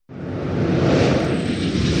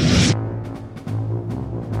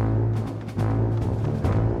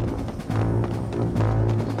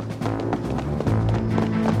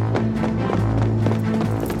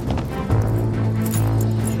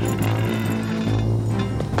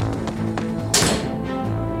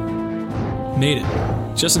Made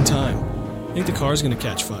it. Just in time. I think the car's gonna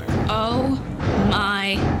catch fire. Oh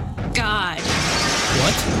my God.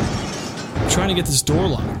 What? I'm trying to get this door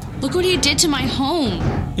locked. Look what he did to my home.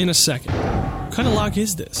 In a second. What kind of lock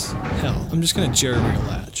is this? Hell, I'm just gonna jerry-rig a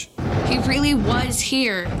latch. He really was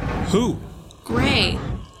here. Who? Gray.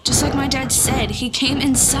 Just like my dad said, he came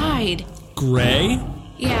inside. Gray?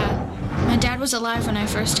 Yeah. My dad was alive when I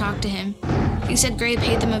first talked to him. He said Gray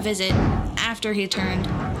paid them a visit after he turned.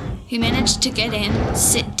 He managed to get in,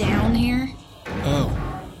 sit down here. Oh.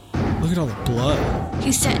 Look at all the blood.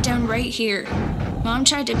 He sat down right here. Mom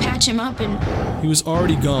tried to patch him up and... He was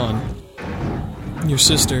already gone. Your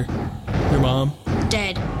sister. Your mom.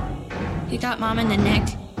 Dead. He got Mom in the neck,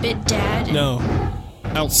 bit Dad. And... No.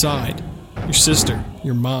 Outside. Your sister.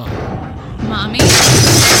 Your mom. Mommy?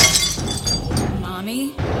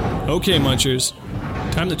 Mommy? Okay, Munchers.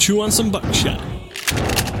 Time to chew on some buckshot.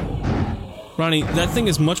 Ronnie, that thing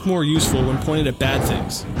is much more useful when pointed at bad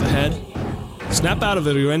things. The head. Snap out of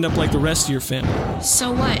it or you end up like the rest of your family.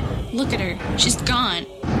 So what? Look at her. She's gone.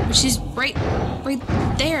 But she's right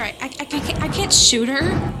there. I can't shoot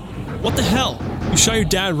her. What the hell? You shot your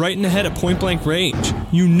dad right in the head at point-blank range.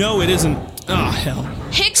 You know it isn't... Ah, hell.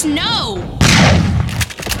 Hicks, no!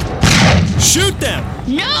 Shoot them!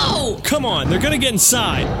 No! Come on, they're gonna get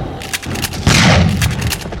inside.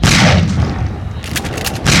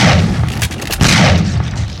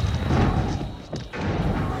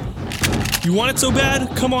 You want it so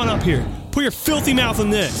bad? Come on up here. Put your filthy mouth in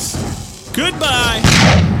this. Goodbye!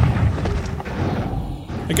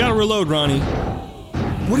 I gotta reload, Ronnie.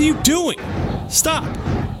 What are you doing? Stop!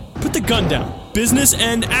 Put the gun down. Business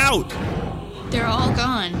end out! They're all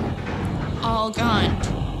gone. All gone.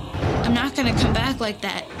 I'm not gonna come back like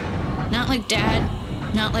that. Not like Dad.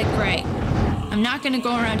 Not like Gray. I'm not gonna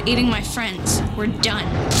go around eating my friends. We're done.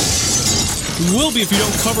 You will be if you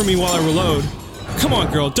don't cover me while I reload. Come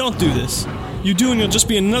on, girl, don't do this. You do and you'll just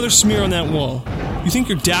be another smear on that wall. You think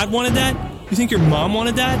your dad wanted that? You think your mom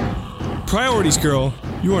wanted that? Priorities, girl.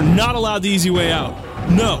 You are not allowed the easy way out.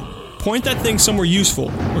 No. Point that thing somewhere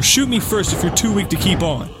useful, or shoot me first if you're too weak to keep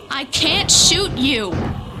on. I can't shoot you.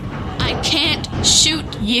 I can't shoot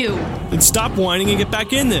you. Then stop whining and get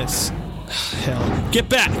back in this. Hell, get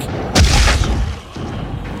back!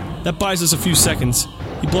 That buys us a few seconds.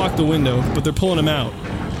 He blocked the window, but they're pulling him out.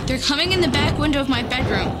 They're coming in the back window of my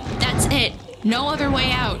bedroom. That's it. No other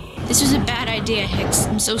way out. This was a bad idea, Hicks.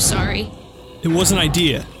 I'm so sorry. It was an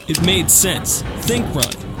idea. It made sense. Think,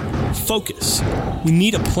 Ronnie. Focus. We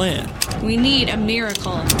need a plan. We need a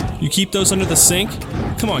miracle. You keep those under the sink?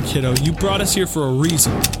 Come on, kiddo. You brought us here for a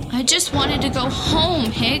reason. I just wanted to go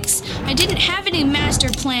home, Hicks. I didn't have any master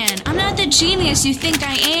plan. I'm not the genius you think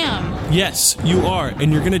I am. Yes, you are,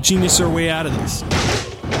 and you're gonna genius our way out of this.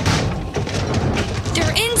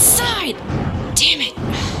 They're inside! Damn it.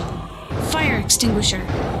 Fire extinguisher.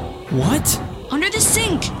 What? Under the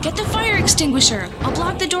sink. Get the fire extinguisher. I'll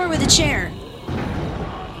block the door with a chair.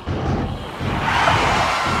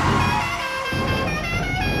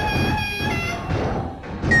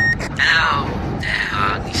 Hello, there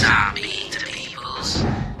ugly zombie to peoples.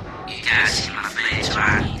 You guys see my friends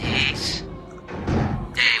Ronnie and Hicks?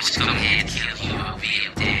 They was coming here to kill you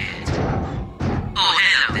real dead. Oh,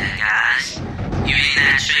 hello there, guys. You in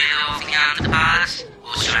that trailer over yonder the pass?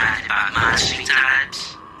 Or surrounded by monster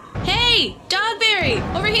types? Hey, Dogberry,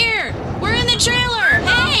 over here. We're in the trailer.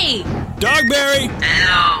 Hey! Dogberry!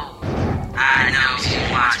 Hello. I know you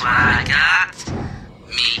want what I got.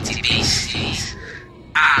 Meaty beasties.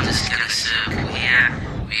 I'm just gonna circle here,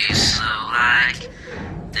 real slow like.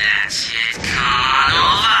 That's it, come on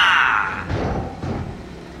over!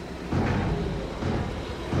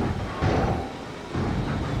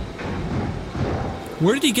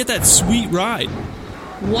 Where did he get that sweet ride?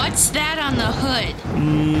 What's that on the hood?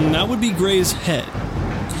 That would be Gray's head.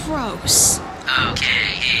 Gross.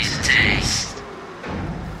 Okay, here's a taste.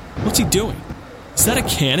 What's he doing? Is that a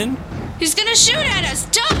cannon? He's gonna shoot at us!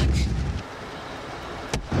 Duck!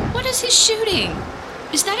 What is he shooting?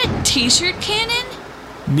 Is that a t-shirt cannon?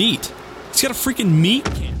 Meat. He's got a freaking meat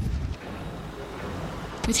cannon.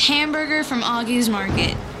 With hamburger from Augie's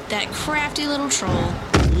Market. That crafty little troll.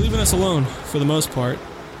 You're leaving us alone, for the most part.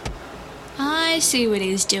 I see what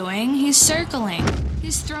he's doing. He's circling.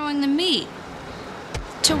 He's throwing the meat.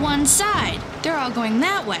 To one side. They're all going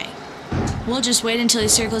that way. We'll just wait until he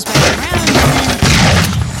circles back around and then...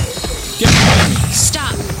 Get behind me.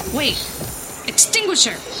 Stop. Wait.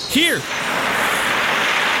 Extinguisher. Here!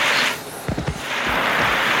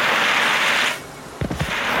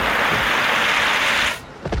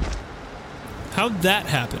 How'd that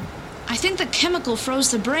happen? I think the chemical froze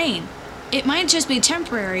the brain. It might just be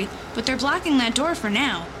temporary, but they're blocking that door for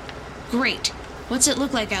now. Great. What's it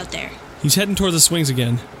look like out there? He's heading toward the swings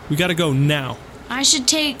again. We gotta go now. I should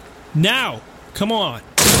take... Now! Come on!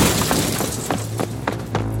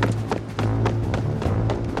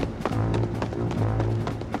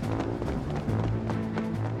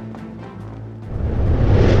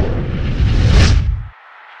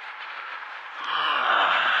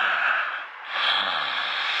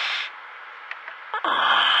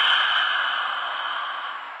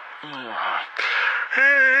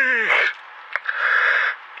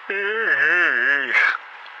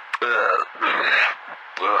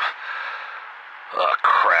 Oh,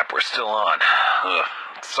 crap, we're still on.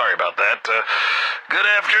 Sorry about that. Good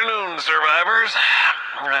afternoon, survivors.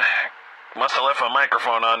 Must have left my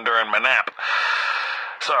microphone on during my nap.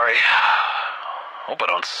 Sorry. Hope I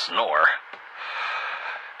don't snore.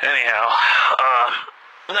 Anyhow,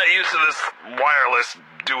 not used to this wireless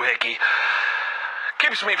doohickey.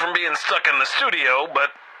 Keeps me from being stuck in the studio,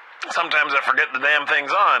 but sometimes I forget the damn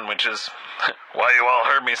thing's on, which is why you all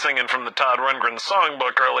heard me singing from the Todd Rundgren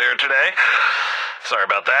songbook earlier today. Sorry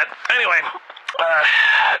about that. Anyway,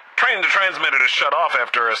 trained the transmitter to shut off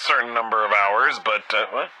after a certain number of hours, but,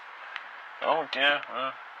 what? Oh, yeah,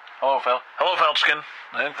 hello, Hello, Felchkin.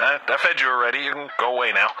 I fed you already. You can go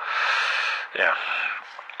away now. Yeah.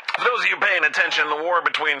 For those of you paying attention, the war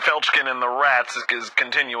between Felchkin and the rats is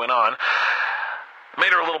continuing on.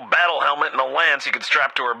 Made her a little battle helmet and a lance he could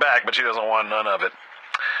strap to her back, but she doesn't want none of it.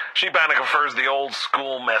 She kinda prefers the old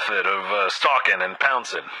school method of stalking and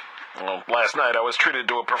pouncing. Well, last night I was treated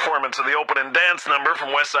to a performance of the opening dance number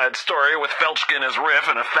from West Side Story with Felchkin as Riff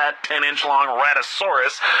and a fat 10-inch long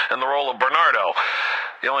Ratasaurus in the role of Bernardo.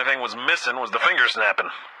 The only thing was missing was the finger snapping.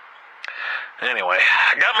 Anyway,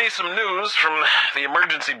 got me some news from the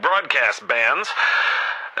emergency broadcast bands,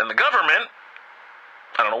 and the government,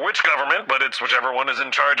 I don't know which government, but it's whichever one is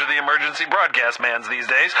in charge of the emergency broadcast bands these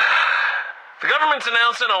days. The government's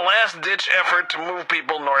announcing a last-ditch effort to move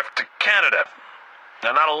people north to Canada.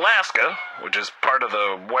 Now, not Alaska, which is part of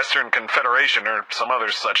the Western Confederation or some other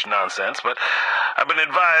such nonsense, but I've been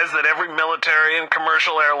advised that every military and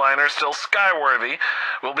commercial airliner still skyworthy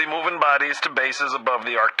will be moving bodies to bases above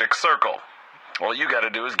the Arctic Circle. All you gotta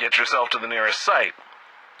do is get yourself to the nearest site.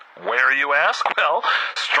 Where, you ask? Well,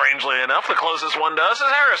 strangely enough, the closest one to us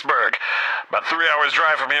is Harrisburg. About 3 hours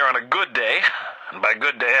drive from here on a good day. And by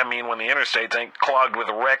good day, I mean when the interstates ain't clogged with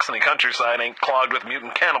wrecks and the countryside ain't clogged with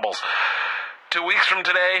mutant cannibals. 2 weeks from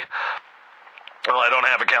today, well, I don't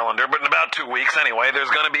have a calendar, but in about 2 weeks anyway, there's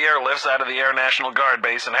going to be airlifts out of the Air National Guard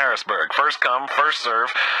base in Harrisburg. First come, first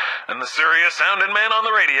serve, and the serious-sounding man on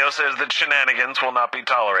the radio says that shenanigans will not be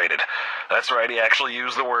tolerated. That's right, he actually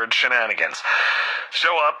used the word shenanigans.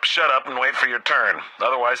 Show up, shut up, and wait for your turn.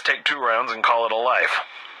 Otherwise, take 2 rounds and call it a life.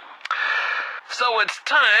 So it's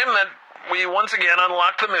time that we once again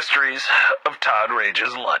unlock the mysteries of Todd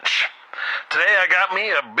Rage's lunch. Today I got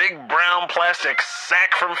me a big brown plastic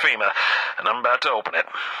sack from FEMA, and I'm about to open it.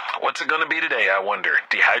 What's it going to be today, I wonder?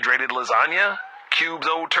 Dehydrated lasagna? Cubes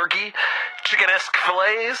o' turkey? Chicken-esque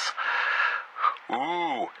fillets?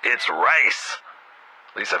 Ooh, it's rice.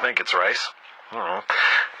 At least I think it's rice. And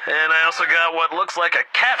I also got what looks like a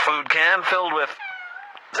cat food can filled with...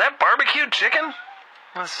 Is that barbecued chicken?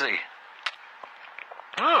 Let's see.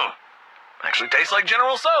 Oh, actually tastes like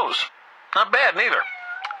General Tso's. Not bad, neither.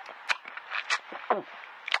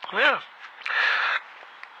 Yeah.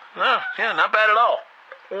 No, yeah, not bad at all.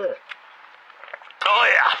 Oh,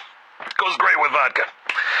 yeah. Goes great with vodka.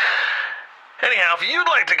 Anyhow, if you'd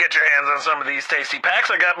like to get your hands on some of these tasty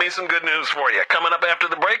packs, I got me some good news for you. Coming up after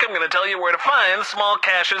the break, I'm going to tell you where to find small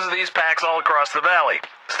caches of these packs all across the valley.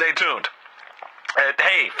 Stay tuned.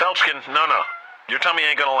 Hey, Felchkin, no. Your tummy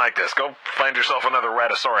ain't going to like this. Go find yourself another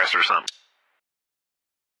Ratasaurus or something.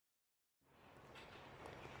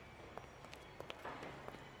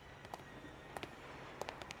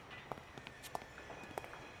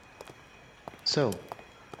 So,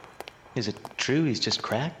 is it true he's just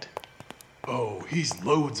cracked? Oh, he's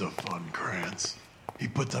loads of fun, Krantz. He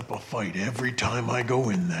puts up a fight every time I go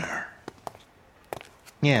in there.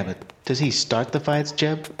 Yeah, but does he start the fights,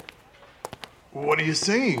 Jeb? What are you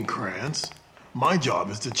saying, Krantz? My job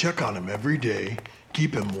is to check on him every day,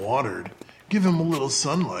 keep him watered, give him a little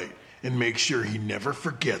sunlight, and make sure he never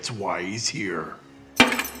forgets why he's here.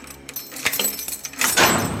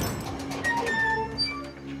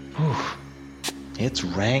 Oof. It's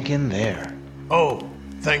rank in there. Oh,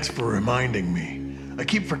 thanks for reminding me. I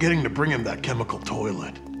keep forgetting to bring him that chemical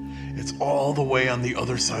toilet. It's all the way on the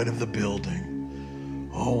other side of the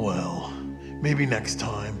building. Oh well, maybe next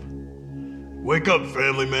time. Wake up,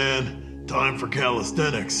 family man. Time for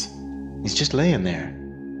calisthenics. He's just laying there.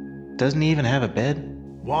 Doesn't he even have a bed?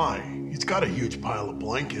 Why? He's got a huge pile of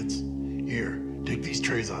blankets. Here, take these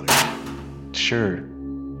trays out of here. Sure.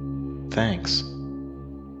 Thanks.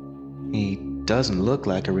 He doesn't look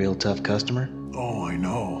like a real tough customer. Oh, I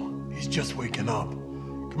know. He's just waking up.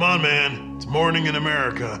 Come on, man. It's morning in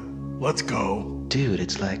America. Let's go. Dude,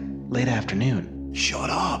 it's like late afternoon. Shut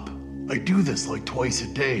up. I do this like twice a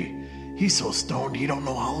day. He's so stoned he don't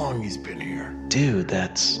know how long he's been here. Dude,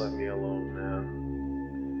 that's... Let me alone,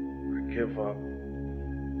 man. I give up.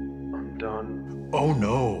 I'm done. Oh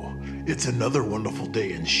no. It's another wonderful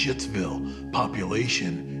day in Shitsville.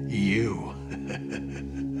 Population, you.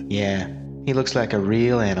 Yeah, he looks like a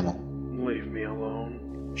real animal. Leave me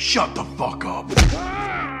alone. Shut the fuck up.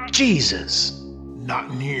 Jesus!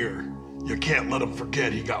 Not in here. You can't let him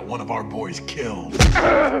forget he got one of our boys killed.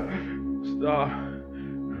 Stop.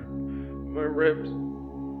 My ribs.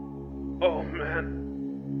 Oh,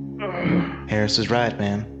 man. Ugh. Harris is right,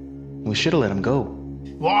 man. We should have let him go.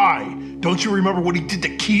 Why? Don't you remember what he did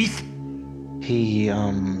to Keith? He,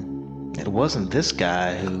 it wasn't this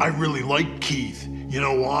guy who... I really liked Keith. You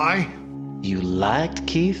know why? You liked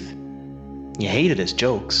Keith? You hated his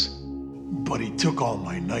jokes. But he took all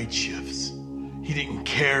my night shifts. He didn't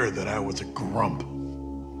care that I was a grump.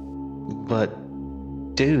 But,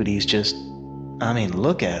 dude, he's just... I mean,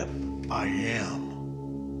 look at him. I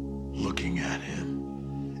am looking at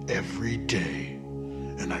him every day.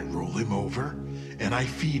 And I roll him over and I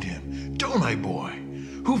feed him. Don't I, boy?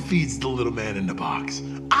 Who feeds the little man in the box?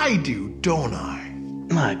 I do, don't I?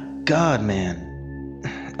 My God, man.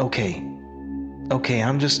 Okay,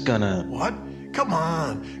 I'm just gonna... What? Come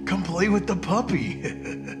on, come play with the puppy.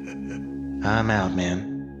 I'm out,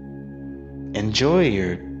 man. Enjoy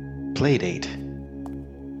your play date.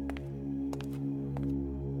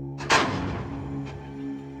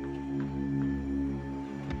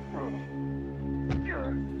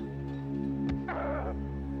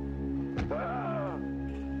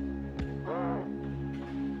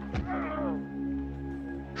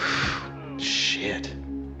 Shit.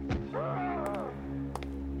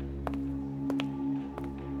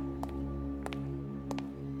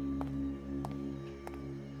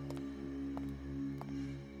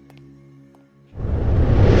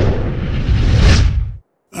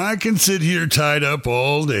 I can sit here tied up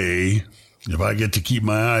all day. If I get to keep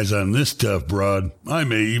my eyes on this tough broad, I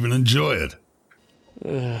may even enjoy it.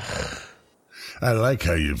 Ugh. I like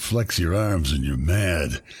how you flex your arms and you're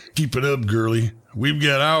mad. Keep it up, girlie. We've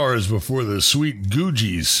got hours before the sweet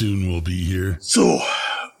Googies soon will be here. So,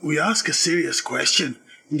 we ask a serious question,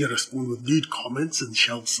 and you respond with good comments and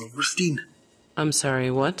Shel Silverstein. I'm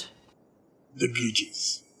sorry, what? The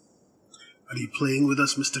Googies. Are you playing with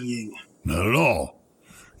us, Mr. Ying? Not at all.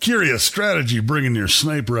 Curious strategy bringing your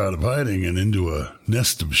sniper out of hiding and into a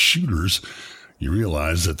nest of shooters. You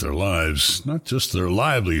realize that their lives, not just their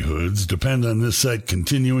livelihoods, depend on this site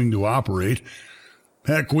continuing to operate.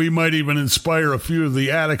 Heck, we might even inspire a few of the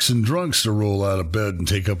addicts and drunks to roll out of bed and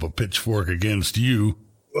take up a pitchfork against you.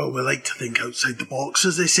 Well, we like to think outside the box,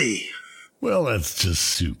 as they say. Well, that's just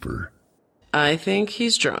super. I think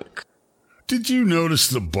he's drunk. Did you notice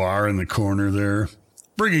the bar in the corner there?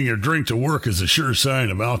 Bringing your drink to work is a sure sign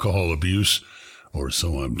of alcohol abuse, or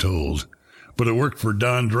so I'm told. But it worked for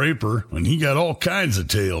Don Draper, and he got all kinds of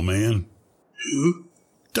tail, man. Who?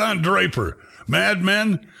 Don Draper. Mad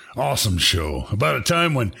Men? Awesome show. About a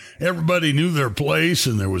time when everybody knew their place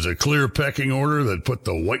and there was a clear pecking order that put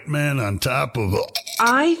the white man on top of...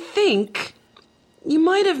 I think you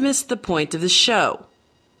might have missed the point of the show.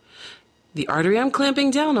 The artery I'm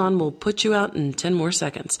clamping down on will put you out in 10 more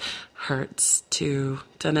seconds. Hurts, too.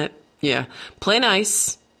 Done it? Yeah. Play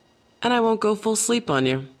nice. And I won't go full sleep on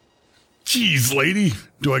you. Geez, lady.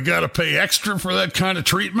 Do I gotta pay extra for that kind of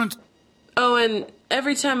treatment? Oh, and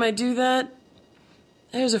every time I do that,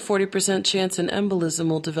 there's a 40% chance an embolism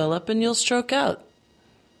will develop and you'll stroke out.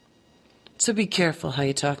 So be careful how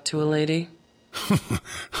you talk to a lady.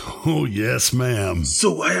 Oh, yes, ma'am.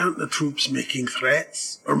 So why aren't the troops making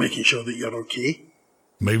threats or making sure that you're okay?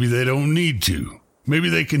 Maybe they don't need to. Maybe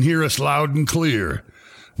they can hear us loud and clear.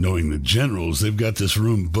 Knowing the generals, they've got this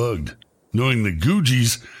room bugged. Knowing the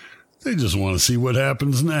Googies, they just want to see what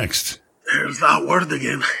happens next. There's that word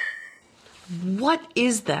again. What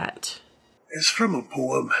is that? It's from a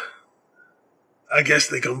poem. I guess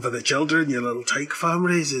they come for the children your little tyke farm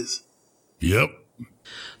raises. Yep.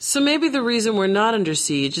 So maybe the reason we're not under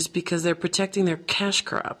siege is because they're protecting their cash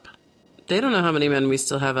crop. They don't know how many men we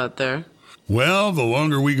still have out there. Well, the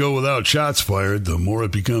longer we go without shots fired, the more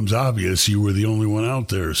it becomes obvious you were the only one out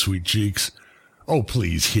there, sweet cheeks. Oh,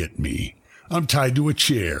 please hit me. I'm tied to a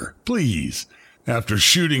chair. Please. After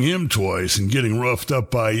shooting him twice and getting roughed up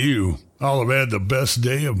by you, I'll have had the best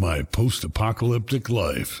day of my post-apocalyptic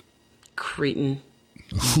life. Cretin.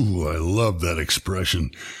 Ooh, I love that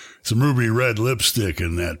expression. Some ruby red lipstick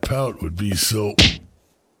and that pout would be so...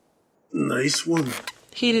 Nice one.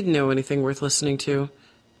 He didn't know anything worth listening to.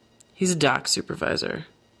 He's a dock supervisor.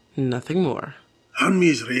 Nothing more. Hand me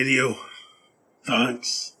his radio.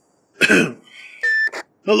 Thanks.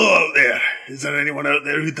 Hello out there. Is there anyone out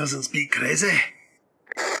there who doesn't speak crazy?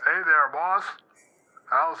 Hey there, boss.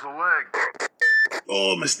 How's the leg?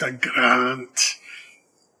 Oh, Mr. Grant.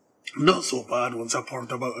 Not so bad once I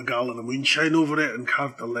poured about a gallon of moonshine over it and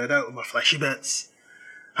carved the lead out of my fleshy bits.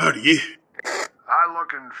 How are you? I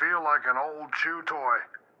look and feel like an old chew toy.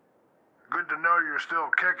 Good to know you're still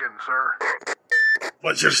kicking, sir.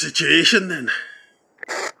 What's your situation then?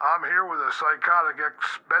 I'm here with a psychotic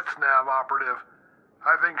ex-Spetsnaz operative.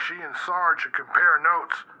 I think she and Sarge should compare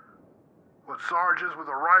notes. What Sarge is with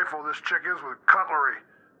a rifle, this chick is with cutlery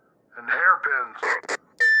and hairpins.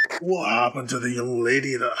 What happened to the young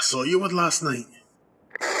lady that I saw you with last night?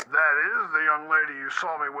 That is the young lady you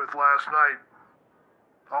saw me with last night.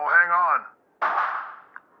 Oh, hang on.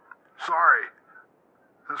 Sorry.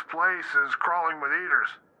 This place is crawling with eaters.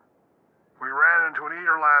 We ran into an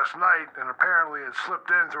eater last night, and apparently it slipped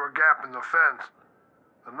in through a gap in the fence.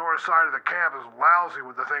 The north side of the camp is lousy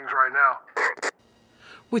with the things right now.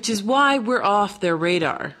 Which is why we're off their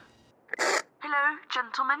radar. Hello,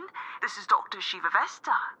 gentlemen. This is Dr. Shiva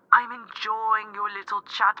Vesta. I'm enjoying your little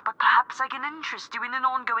chat, but perhaps I can interest you in an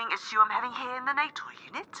ongoing issue I'm having here in the NATO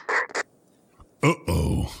unit.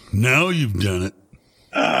 Uh-oh. Now you've done it.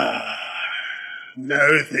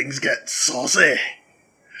 Now things get saucy.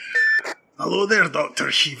 Hello there,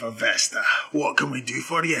 Dr. Shiva Vesta. What can we do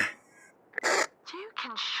for you? You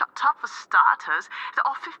can shut up for starters. There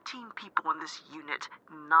are 15 people in this unit.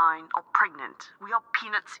 9 are pregnant. We are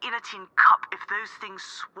peanuts in a tin cup if those things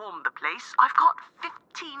swarm the place. I've got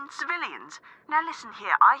 15 civilians. Now listen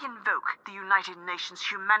here, I invoke the United Nations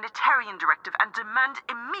Humanitarian Directive and demand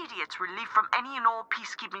immediate relief from any and all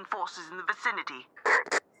peacekeeping forces in the vicinity.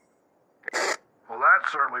 Well, that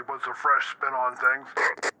certainly puts a fresh spin on things.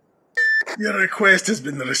 Your request has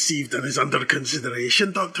been received and is under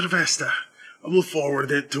consideration, Dr. Vesta. I will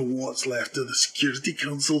forward it to what's left of the Security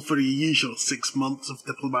Council for your usual 6 months of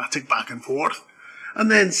diplomatic back and forth,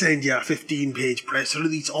 and then send you a 15-page press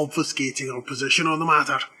release obfuscating our position on the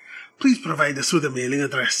matter. Please provide us with a mailing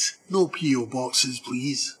address. No P.O. boxes,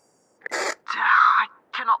 please. I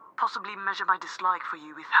cannot possibly measure my dislike for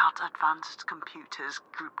you without advanced computers,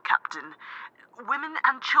 Group Captain. Women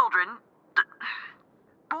and children,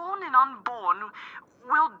 born and unborn,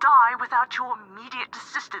 will die without your immediate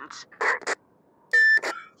assistance.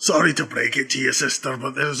 Sorry to break it to you, sister,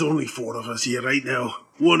 but there's only 4 of us here right now.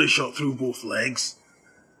 One is shot through both legs.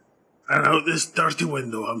 And out this dirty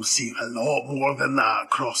window, I'm seeing a lot more than that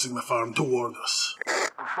crossing the farm toward us.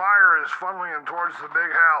 The fire is funneling in towards the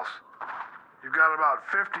big house. You've got about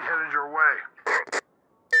 50 headed your way.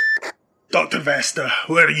 Dr. Vesta,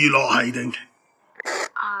 where are you lot hiding?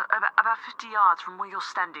 About 50 yards from where you're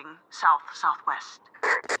standing, southwest.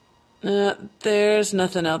 There's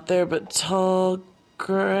nothing out there but tall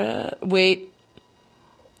Wait.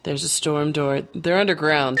 There's a storm door. They're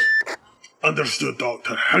underground. Understood,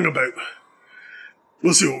 Doctor. Hang about.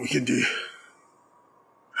 We'll see what we can do.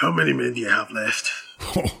 How many men do you have left?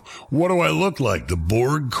 Oh, what do I look like, the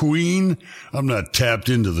Borg Queen? I'm not tapped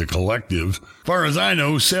into the collective. Far as I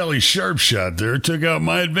know, Sally Sharpshot there took out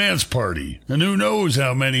my advance party. And who knows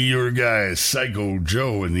how many your guys, Psycho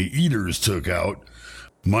Joe and the Eaters, took out.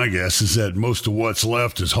 My guess is that most of what's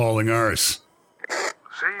left is hauling arse.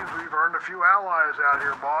 Seems we've earned a few allies out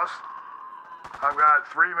here, boss. I've got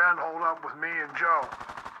 3 men holed up with me and Joe.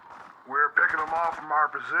 We're picking them off from our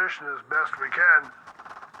position as best we can.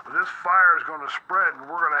 But this fire is going to spread and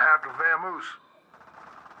we're going to have to vamoose.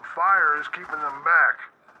 The fire is keeping them back.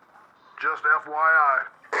 Just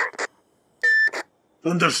FYI.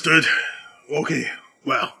 Understood. Okay,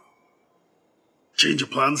 well. Change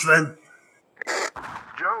of plans then?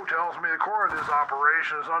 Joe tells me the core of this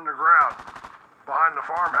operation is underground, behind the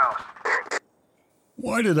farmhouse.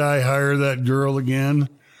 Why did I hire that girl again?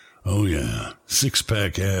 Oh yeah,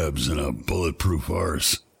 6-pack abs and a bulletproof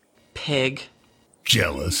arse. Pig.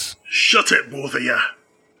 Jealous. Shut it, both of you.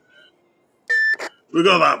 We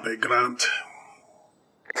got that bit, Grant.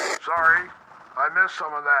 Sorry, I missed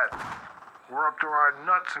some of that. We're up to our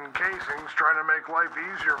nuts and casings trying to make life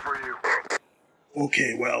easier for you.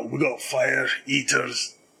 Okay, well, we got fire,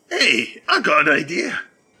 eaters. Hey, I got an idea.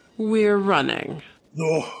 We're running.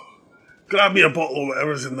 No. Grab me a bottle of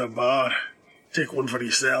whatever's in the bar. Take one for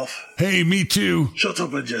yourself. Hey, me too. Shut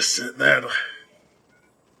up and just sit there.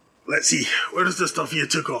 Let's see, where's the stuff you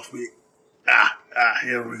took off me?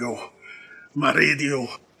 Here we go. My radio.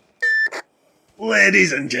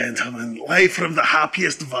 Ladies and gentlemen, live from the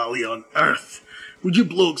happiest valley on earth. Would you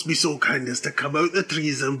blokes be so kind as to come out the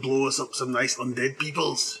trees and blow us up some nice undead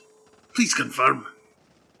peoples? Please confirm.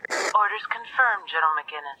 Orders confirmed, General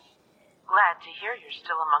McGinnis. Glad to hear you're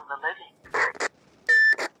still among the living.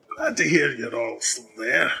 Glad to hear you're all still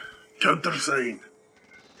there. Countersign.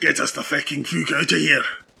 Get us the fucking fuck out of here.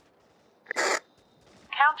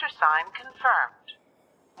 Countersign confirmed.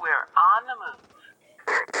 We're on the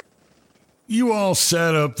move. You all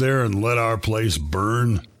sat up there and let our place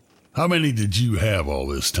burn? How many did you have all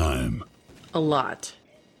this time? A lot.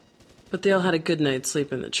 But they all had a good night's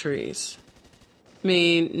sleep in the trees.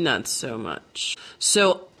 Me, not so much.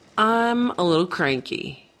 So I'm a little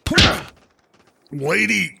cranky.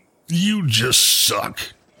 Lady, you just suck.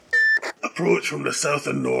 Approach from the south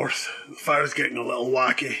and north. The fire's getting a little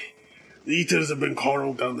wacky. The eaters have been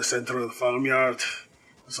corralled down the centre of the farmyard.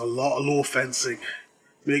 There's a lot of low fencing.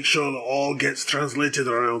 Make sure that all gets translated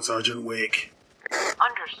around Sergeant Wake.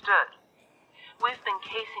 Understood. We've been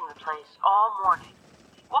casing the place all morning.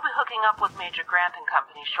 We'll be hooking up with Major Grant and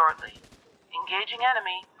Company shortly. Engaging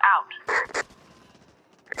enemy, out.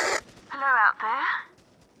 Hello out there.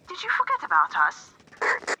 Did you forget about us?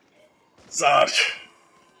 Sarge,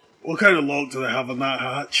 what kind of lock do they have on that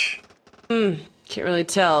hatch? Can't really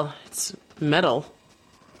tell. It's metal.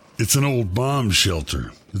 It's an old bomb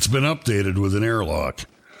shelter. It's been updated with an airlock,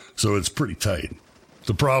 so it's pretty tight.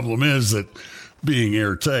 The problem is that, being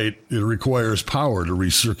airtight, it requires power to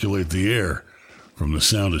recirculate the air. From the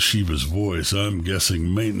sound of Shiva's voice, I'm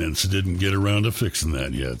guessing maintenance didn't get around to fixing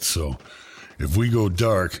that yet, so if we go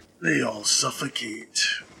dark... They all suffocate.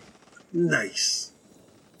 Nice.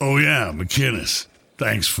 Oh yeah, McInnes.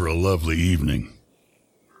 Thanks for a lovely evening.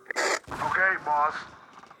 Okay, boss.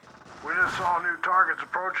 We just saw new targets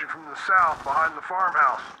approaching from the south behind the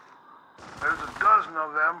farmhouse. There's a dozen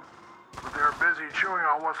of them, but they're busy chewing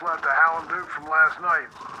on what's left of Howland Duke from last night.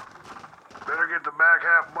 Better get the back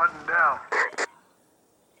half buttoned down.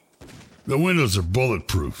 The windows are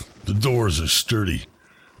bulletproof. The doors are sturdy.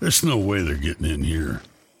 There's no way they're getting in here.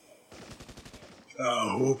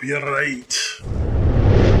 I hope you're right.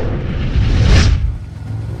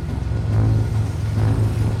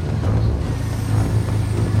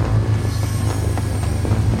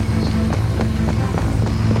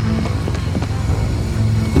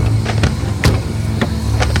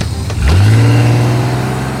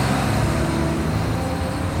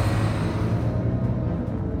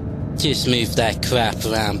 Just moved that crap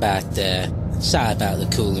around back there. Sorry about the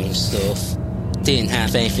cooler and stuff. Didn't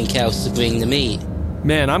have anything else to bring the meat.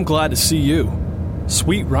 Man, I'm glad to see you.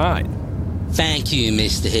 Sweet ride. Thank you,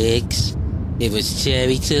 Mr. Higgs. It was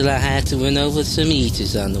cherry till I had to run over some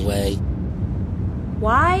eaters on the way.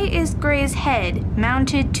 Why is Gray's head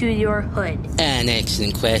mounted to your hood? An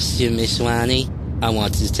excellent question, Miss Wani. I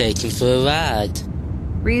wanted to take him for a ride.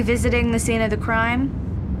 Revisiting the scene of the crime?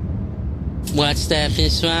 What's that,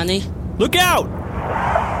 Miss Wani? Look out!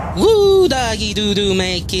 Woo, doggy doo-doo,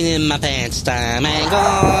 making in my pants time. Hang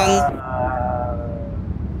on!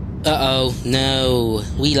 Uh-oh, no.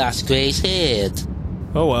 We lost Gray's head.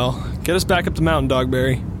 Oh well. Get us back up the mountain,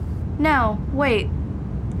 Dogberry. No, wait.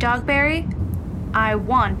 Dogberry? I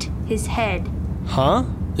want his head. Huh?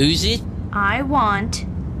 Who's it? I want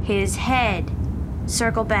his head.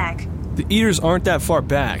 Circle back. The eaters aren't that far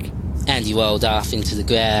back. And you rolled off into the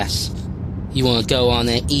grass. You want to go on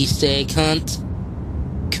an Easter egg hunt?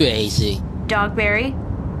 Crazy. Dogberry,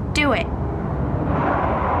 do it.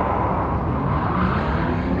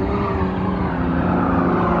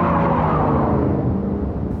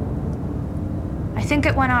 I think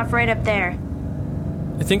it went off right up there.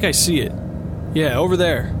 I think I see it. Yeah, over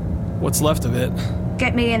there. What's left of it.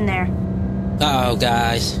 Get me in there. Uh-oh,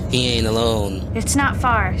 guys. He ain't alone. It's not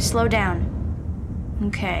far. Slow down.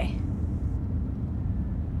 Okay.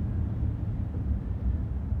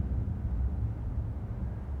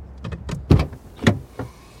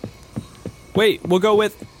 Wait, we'll go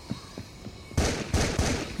with...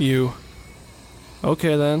 you.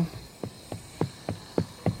 Okay, then.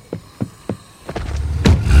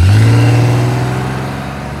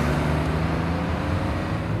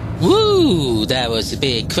 Woo! That was a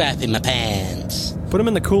big crap in my pants. Put him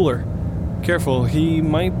in the cooler. Careful, he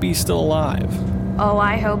might be still alive. Oh,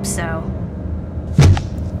 I hope so.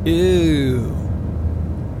 Ew.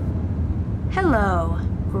 Hello,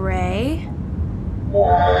 Gray.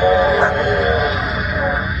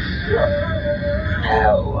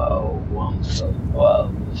 Hello, once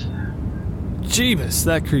above. Jeebus,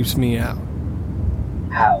 that creeps me out.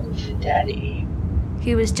 How's Daddy?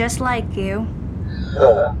 He was just like you.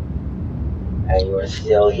 Huh. And you're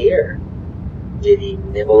still here. Did he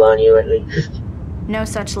nibble on you at least? No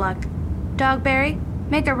such luck. Dogberry,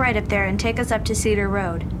 make a right up there and take us up to Cedar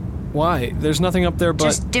Road. Why? There's nothing up there but...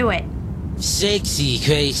 Just do it. Sexy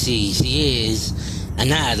crazy she is,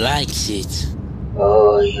 and I likes it.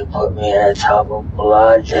 Oh, you put me in a tub of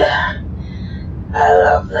blood. I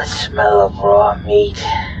love the smell of raw meat.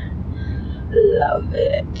 Love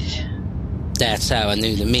it. That's how I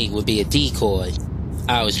knew the meat would be a decoy.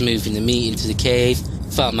 I was moving the meat into the cave,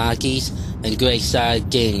 fought monkeys, and Gray started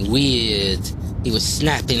getting weird. He was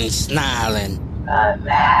snapping and snarling. I'm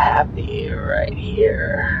happy right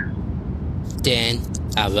here. Then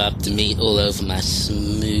I rubbed the meat all over my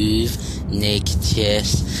smooth, naked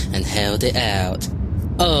chest and held it out.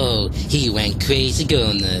 Oh, he went crazy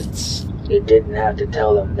go nuts. You didn't have to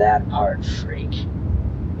tell them that part, freak.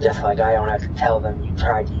 Just like I don't have to tell them you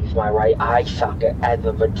tried to use my right eye socket as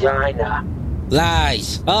a vagina.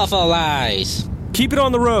 Lies! Awful lies! Keep it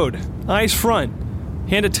on the road. Eyes front.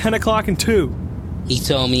 Hand at 10 o'clock and 2. He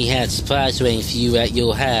told me he had a surprise waiting for you at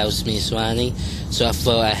your house, Miss Ronnie, so I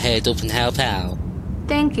thought I'd head up and help out.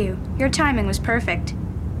 Thank you. Your timing was perfect.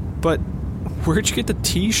 But where'd you get the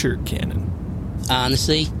t-shirt cannon?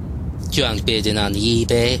 Honestly, drunk bidding on the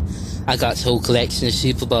eBay. I got a whole collection of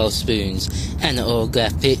Super Bowl spoons and an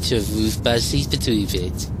autographed picture of Ruth Buzzy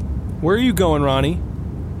Petrovich. Where are you going, Ronnie?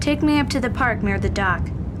 Take me up to the park near the dock.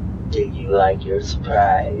 Did you like your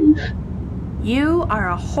surprise? You are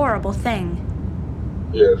a horrible thing.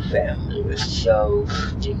 Your family was so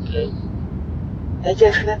stupid. They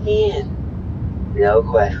just let me in. No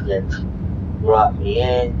questions. Brought me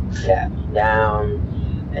in, sat me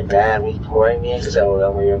down, and Dad was pouring me a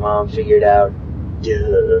soda when your mom figured out,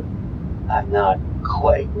 duh, I'm not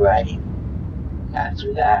quite right.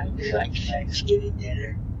 After that, it's like Thanksgiving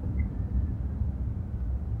dinner.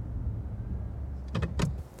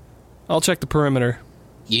 I'll check the perimeter.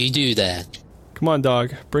 You do that. Come on,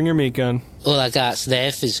 dog. Bring your meat gun. All I got's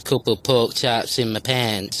left is a couple of pork chops in my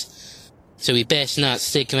pants. So we best not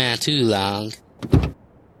stick around too long.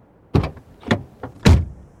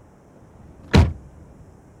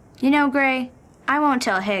 You know, Gray, I won't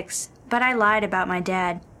tell Hicks, but I lied about my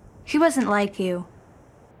dad. He wasn't like you.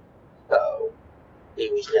 Oh, he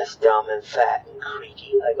was just dumb and fat and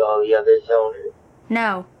creaky like all the other zoners.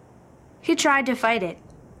 No. He tried to fight it.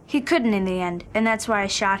 He couldn't in the end, and that's why I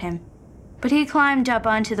shot him. But he climbed up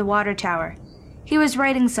onto the water tower. He was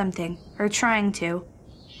writing something, or trying to,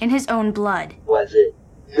 in his own blood. Was it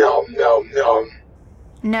nom nom nom?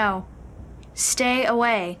 No. Stay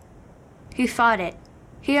away. He fought it.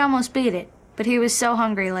 He almost beat it, but he was so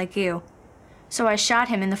hungry like you. So I shot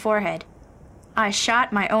him in the forehead. I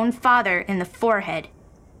shot my own father in the forehead.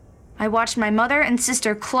 I watched my mother and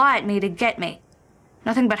sister claw at me to get me.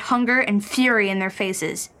 Nothing but hunger and fury in their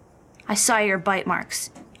faces. I saw your bite marks.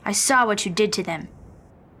 I saw what you did to them.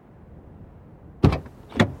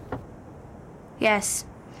 Yes,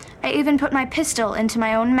 I even put my pistol into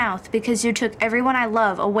my own mouth because you took everyone I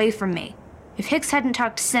love away from me. If Hicks hadn't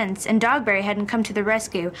talked sense and Dogberry hadn't come to the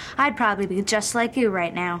rescue, I'd probably be just like you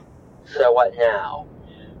right now. So what now?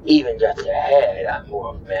 Even just ahead, I'm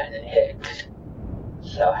more of a man than Hicks.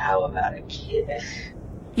 So how about a kiss?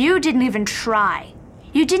 You didn't even try.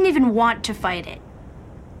 You didn't even want to fight it.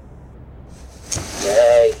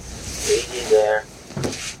 Hey, easy there.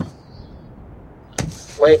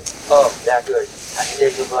 Wait, oh, not good. I can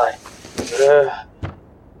take goodbye.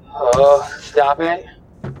 Oh, stop it.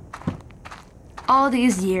 All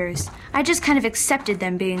these years, I just kind of accepted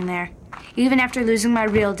them being there. Even after losing my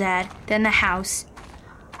real dad, then the house.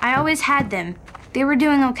 I always had them. They were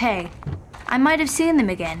doing okay. I might have seen them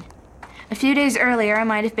again. A few days earlier, I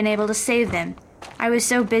might have been able to save them. I was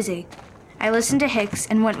so busy. I listened to Hicks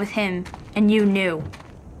and went with him, and you knew.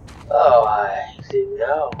 Oh, I didn't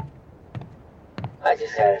know. I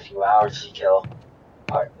just had a few hours to kill.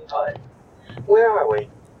 Pardon the pun. Where are we?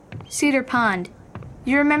 Cedar Pond.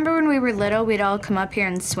 You remember when we were little, we'd all come up here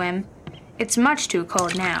and swim? It's much too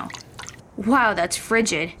cold now. Wow, that's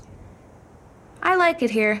frigid. I like it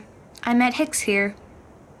here. I met Hicks here.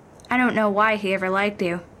 I don't know why he ever liked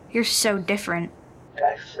you. You're so different.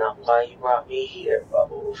 That's not why you brought me here,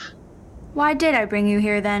 Bubbles. Why did I bring you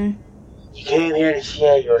here then? You came here to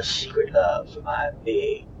share your secret love for my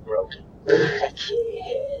big, broken, wretched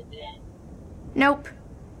head. Nope.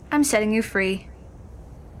 I'm setting you free.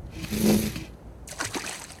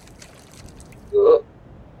 Oh,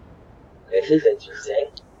 this is interesting.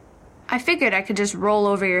 I figured I could just roll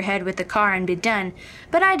over your head with the car and be done,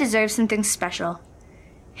 but I deserve something special.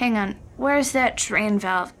 Hang on, Where's that drain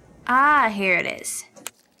valve? Ah, here it is.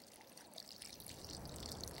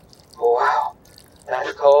 Wow,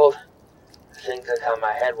 that's cold. I think the top of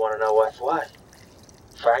my head want to know what's what.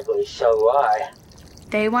 Frankly, so do I.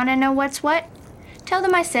 They want to know what's what? Tell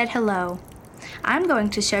them I said hello. I'm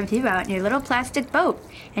going to shove you out in your little plastic boat,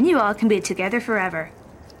 and you all can be together forever.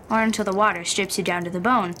 Or until the water strips you down to the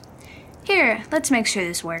bone. Here, let's make sure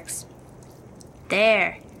this works.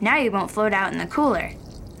 There, now you won't float out in the cooler.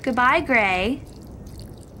 Goodbye, Gray.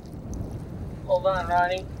 Hold on,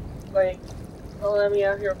 Ronnie. Wait, don't let me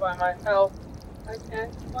out here by myself. I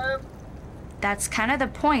can't swim. That's kind of the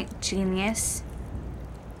point, genius.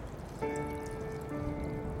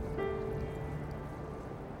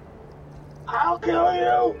 I'll kill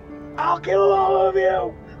you! I'll kill all of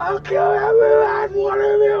you! I'll kill every last one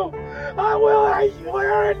of you! I will, I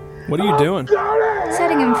swear it! What are you doing?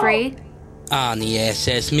 Setting him free. On the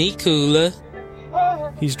SS meat cooler.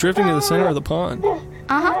 He's drifting to the center of the pond.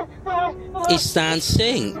 Uh-huh. It's on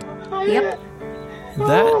sync. Yep.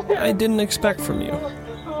 That I didn't expect from you.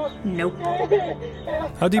 Nope.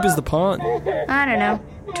 How deep is the pond? I don't know.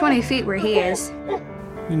 20 feet where he is.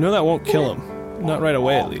 You know that won't kill him. Not right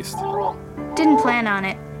away, at least. Didn't plan on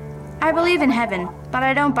it. I believe in heaven, but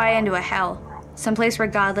I don't buy into a hell. Someplace where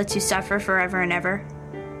God lets you suffer forever and ever.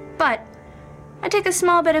 But I take a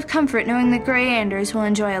small bit of comfort knowing that Gray Anders will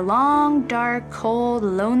enjoy a long, dark, cold,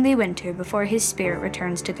 lonely winter before his spirit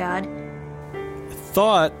returns to God. I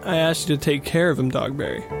thought I asked you to take care of him,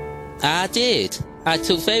 Dogberry. I did. I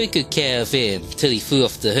took very good care of him till he flew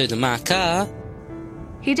off the hood of my car.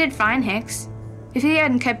 He did fine, Hicks. If he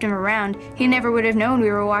hadn't kept him around, he never would have known we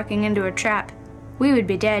were walking into a trap. We would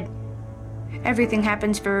be dead. Everything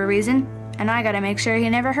happens for a reason, and I gotta make sure he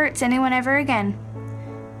never hurts anyone ever again.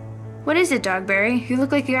 What is it, Dogberry? You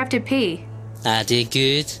look like you have to pee. I did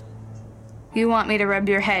good. You want me to rub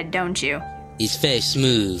your head, don't you? It's very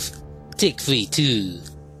smooth. Tick-free, too.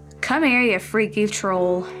 Come here, you freaky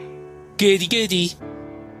troll. Goody, goody.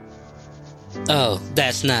 Oh,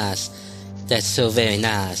 that's nice. That's so very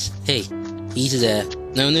nice. Hey, easy there.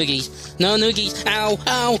 No noogies. No noogies. Ow,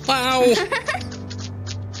 ow, ow.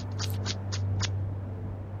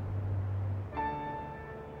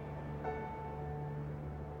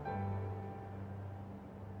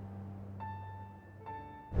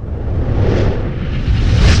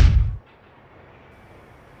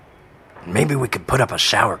 Maybe we could put up a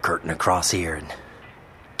shower curtain across here and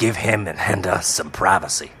give him and us some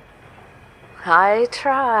privacy. I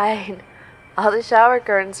tried. All the shower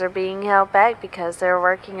curtains are being held back because they're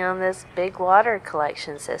working on this big water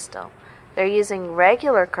collection system. They're using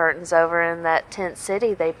regular curtains over in that tent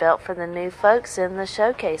city they built for the new folks in the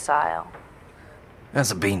showcase aisle. How's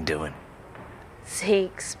Sabine doing?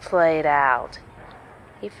 Zeke's played out.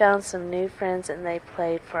 He found some new friends and they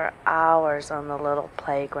played for hours on the little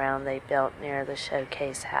playground they built near the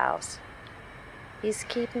showcase house. He's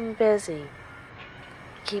keeping busy.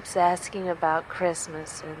 He keeps asking about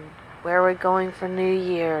Christmas and where we're going for New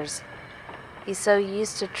Year's. He's so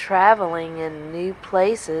used to traveling in new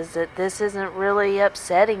places that this isn't really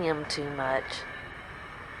upsetting him too much.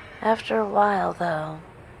 After a while, though.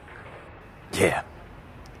 Yeah.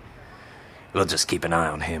 We'll just keep an eye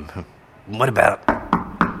on him. What about...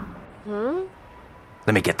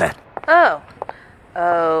 Let me get that. Oh,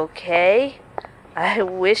 okay. I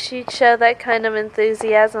wish you'd show that kind of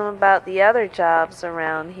enthusiasm about the other jobs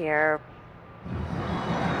around here.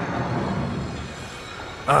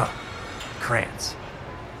 Oh, Krantz.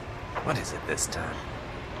 What is it this time?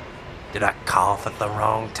 Did I cough at the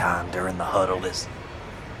wrong time during the huddle this...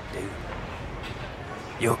 Dude.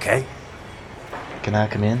 You okay? Can I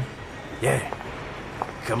come in? Yeah.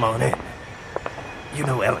 Come on in. You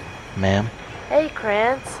know Ellen. Ma'am? Hey,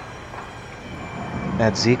 Krantz.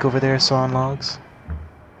 That Zeke over there sawing logs?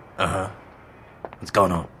 Uh-huh. What's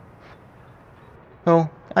going on? Oh,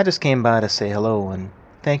 I just came by to say hello and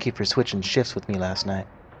thank you for switching shifts with me last night.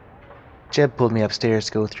 Jeb pulled me upstairs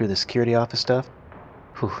to go through the security office stuff.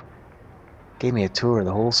 Whew. Gave me a tour of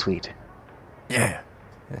the whole suite. Yeah,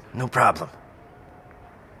 no problem.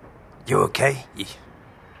 You okay?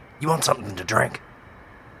 You want something to drink?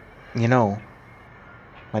 You know,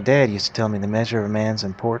 my dad used to tell me the measure of a man's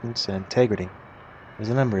importance and integrity was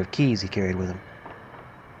the number of keys he carried with him.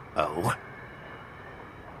 Oh?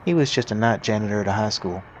 He was just a night janitor at a high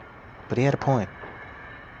school, but he had a point.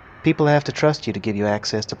 People have to trust you to give you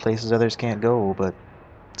access to places others can't go, but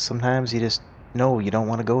sometimes you just know you don't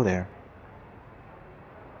want to go there.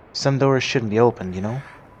 Some doors shouldn't be opened, you know?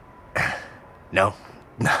 No,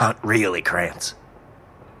 not really, Krantz.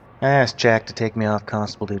 I asked Jack to take me off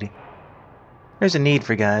constable duty. There's a need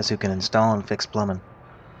for guys who can install and fix plumbing.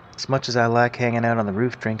 As much as I like hanging out on the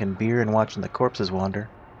roof drinking beer and watching the corpses wander,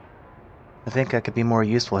 I think I could be more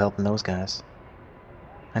useful helping those guys.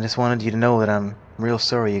 I just wanted you to know that I'm real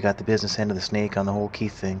sorry you got the business end of the snake on the whole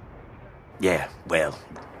Keith thing. Yeah, well,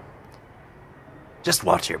 just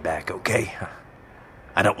watch your back, okay?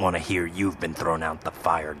 I don't want to hear you've been thrown out the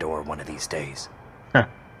fire door one of these days. Huh.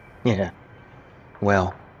 Yeah.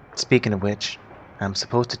 Well, speaking of which, I'm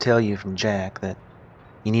supposed to tell you from Jack that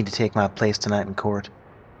you need to take my place tonight in court.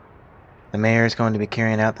 The mayor is going to be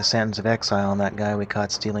carrying out the sentence of exile on that guy we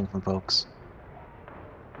caught stealing from folks.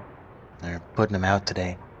 They're putting him out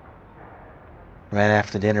today. Right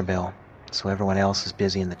after the dinner bell, so everyone else is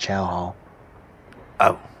busy in the chow hall.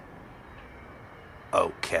 Oh.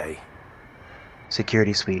 Okay.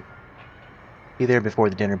 Security suite. Be there before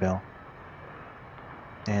the dinner bell.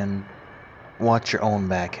 And watch your own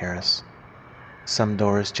back, Harris. Some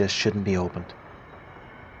doors just shouldn't be opened.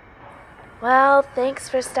 Well, thanks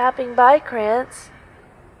for stopping by, Krantz.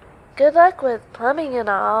 Good luck with plumbing and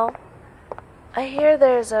all. I hear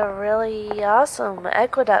there's a really awesome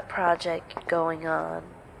aqueduct project going on.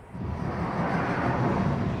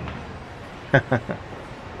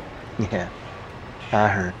 Yeah, I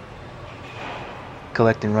heard.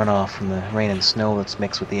 Collecting runoff from the rain and snow that's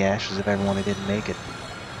mixed with the ashes of everyone who didn't make it.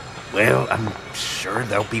 Well, I'm sure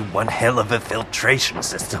there'll be one hell of a filtration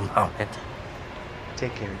system on it.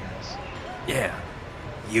 Take care, guys. Yeah,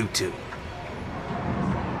 you too.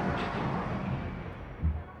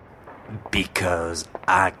 Because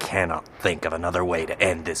I cannot think of another way to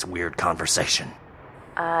end this weird conversation.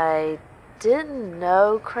 I didn't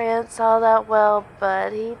know Krantz all that well,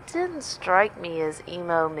 but he didn't strike me as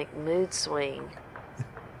emo McMood Swing.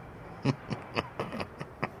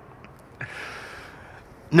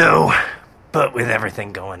 No, but with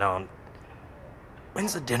everything going on,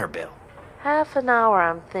 when's the dinner bell? Half an hour,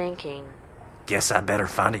 I'm thinking. Guess I better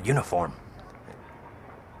find a uniform.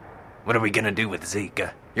 What are we gonna do with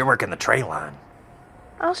Zeke? You're working the tray line.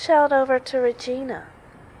 I'll shout over to Regina.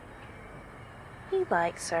 He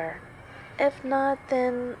likes her. If not,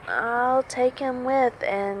 then I'll take him with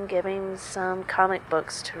and give him some comic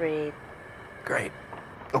books to read. Great.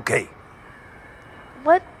 Okay.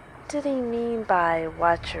 What did he mean by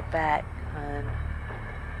watch your back, hon?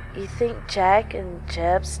 You think Jack and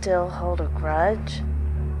Jeb still hold a grudge?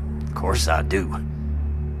 Of course I do.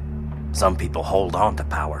 Some people hold on to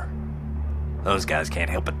power. Those guys can't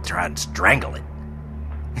help but try and strangle it.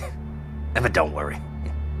 But don't worry.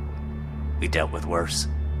 We dealt with worse.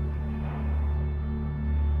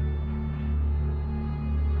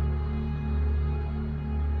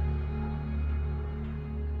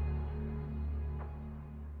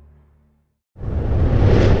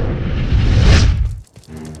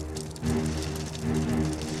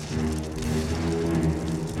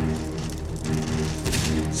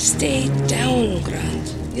 Stay down,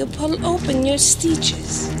 Grant. You'll pull open your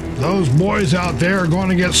stitches. Those boys out there are going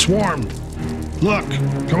to get swarmed. Look,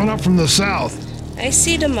 coming up from the south. I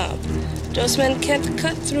see the mob. Those men can't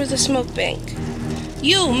cut through the smoke bank.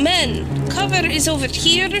 You men, cover is over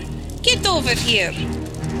here. Get over here.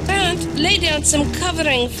 Grant, lay down some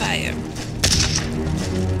covering fire.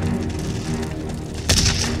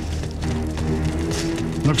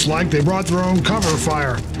 Looks like they brought their own cover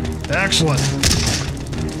fire. Excellent.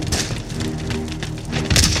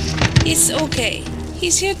 It's okay.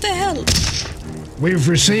 He's here to help. We've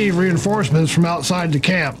received reinforcements from outside the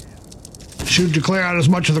camp. Shoot to clear out as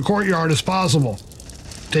much of the courtyard as possible.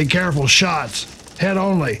 Take careful shots. Head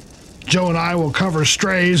only. Joe and I will cover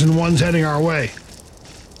strays and ones heading our way.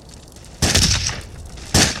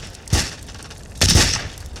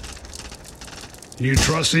 You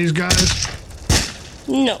trust these guys?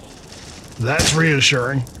 No. That's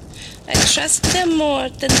reassuring. I trust them more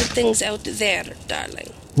than the things out there,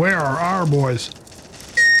 darling. Where are our boys?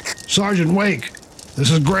 Sergeant Wake, this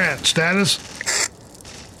is Grant. Status?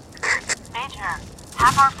 Major,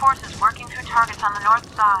 have our forces working through targets on the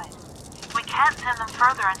north side. We can't send them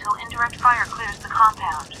further until indirect fire clears the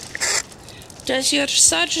compound. Does your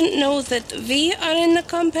sergeant know that we are in the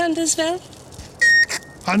compound as well?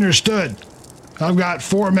 Understood. I've got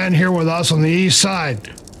 4 men here with us on the east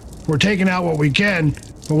side. We're taking out what we can,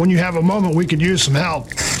 but when you have a moment, we could use some help.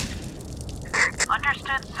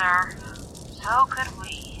 Understood, sir. So could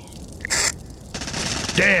we.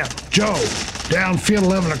 Damn, Joe, downfield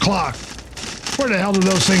 11 o'clock. Where the hell did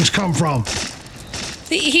those things come from?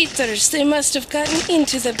 The heaters, they must have gotten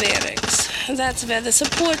into the barracks. That's where the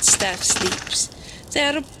support staff sleeps.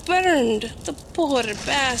 They're burned, the poor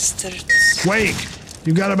bastards. Wake,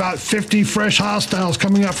 you've got about 50 fresh hostiles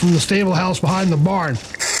coming up from the stable house behind the barn.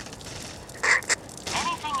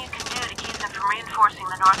 Anything you can do to keep them from reinforcing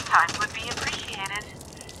the north side.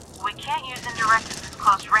 can't use indirect at this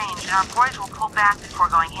close range, and our boys will pull back before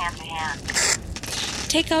going hand-to-hand.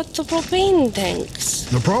 Take out the propane tanks.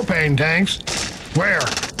 The propane tanks? Where?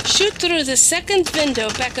 Shoot through the second window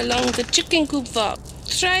back along the chicken coop vault.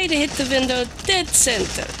 Try to hit the window dead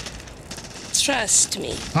center. Trust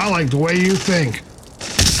me. I like the way you think.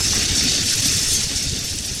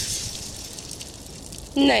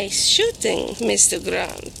 Nice shooting, Mr.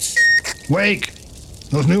 Grant. Wake!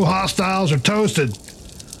 Those new hostiles are toasted.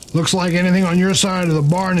 Looks like anything on your side of the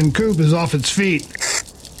barn and coop is off its feet.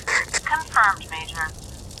 Confirmed, Major.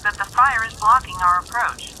 But the fire is blocking our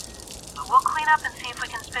approach. We'll clean up and see if we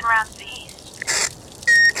can spin round to the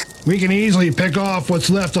east. We can easily pick off what's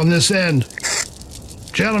left on this end.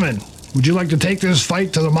 Gentlemen, would you like to take this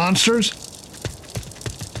fight to the monsters?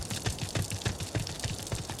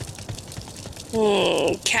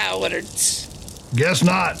 Cowards. Guess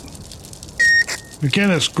not.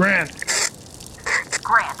 McInnes, Grant.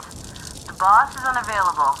 Grant, the boss is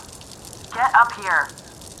unavailable. Get up here.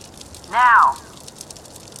 Now.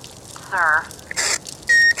 Sir.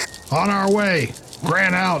 On our way.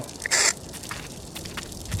 Grant out.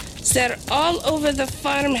 They're all over the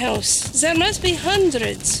farmhouse. There must be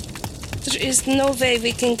hundreds. There is no way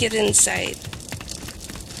we can get inside.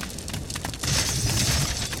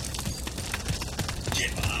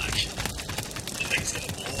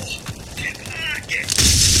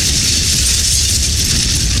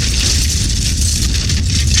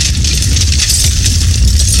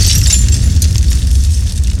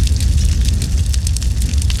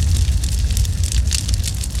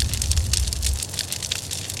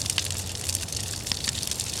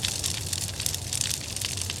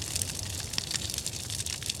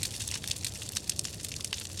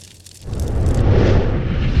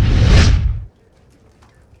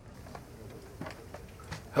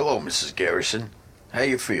 Hello, Mrs. Garrison. How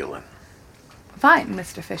you feeling? Fine,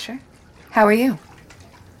 Mr. Fisher. How are you?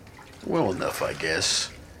 Well enough, I guess.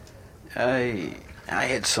 I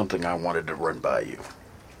had something I wanted to run by you.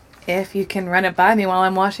 If you can run it by me while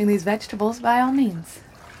I'm washing these vegetables, by all means.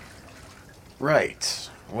 Right.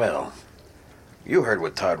 Well, you heard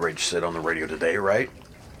what Todd Rage said on the radio today, right?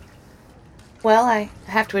 Well, I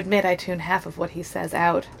have to admit I tune half of what he says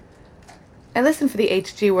out. I listen for the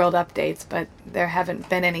HG World updates, but there haven't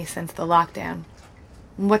been any since the lockdown.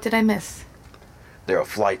 What did I miss? There are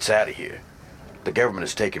flights out of here. The government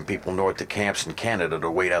is taking people north to camps in Canada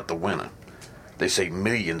to wait out the winter. They say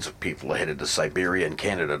millions of people are headed to Siberia and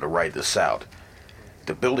Canada to ride this out.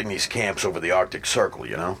 They're building these camps over the Arctic Circle,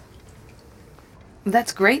 you know?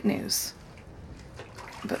 That's great news.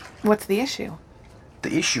 But what's the issue?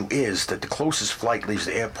 The issue is that the closest flight leaves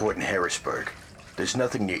the airport in Harrisburg. There's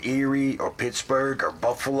nothing near Erie or Pittsburgh or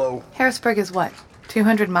Buffalo. Harrisburg is what,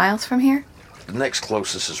 200 miles from here? The next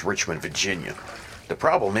closest is Richmond, Virginia. The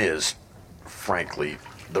problem is, frankly,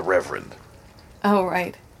 the Reverend. Oh,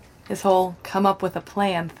 right. His whole come up with a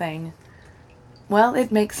plan thing. Well,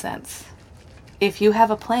 it makes sense. If you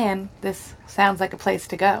have a plan, this sounds like a place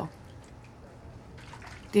to go.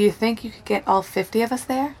 Do you think you could get all 50 of us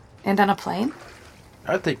there? And on a plane?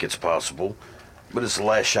 I think it's possible, but it's the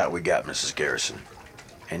last shot we got, Mrs. Garrison.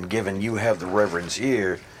 And given you have the Reverend's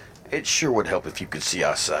ear, it sure would help if you could see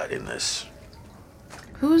our side in this.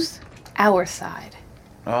 Who's our side?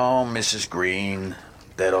 Oh, Mrs. Green,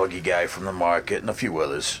 that Augie guy from the market, and a few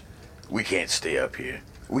others. We can't stay up here.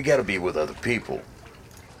 We gotta be with other people.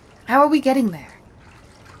 How are we getting there?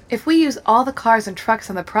 If we use all the cars and trucks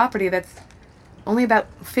on the property, that's only about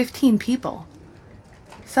 15 people.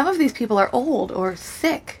 Some of these people are old or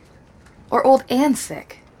sick. Or old and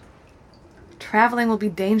sick. Traveling will be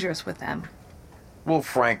dangerous with them. Well,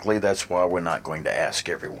 frankly, that's why we're not going to ask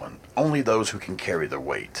everyone. Only those who can carry their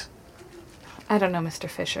weight. I don't know, Mr.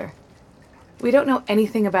 Fisher. We don't know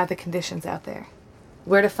anything about the conditions out there.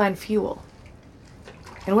 Where to find fuel.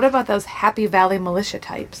 And what about those Happy Valley militia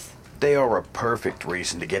types? They are a perfect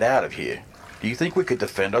reason to get out of here. Do you think we could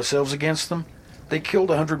defend ourselves against them? They killed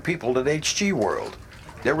 100 people at HG World.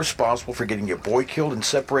 They're responsible for getting your boy killed and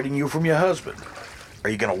separating you from your husband. Are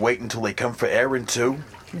you going to wait until they come for Aaron, too?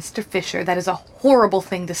 Mr. Fisher, that is a horrible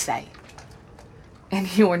thing to say.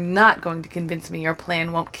 And you are not going to convince me your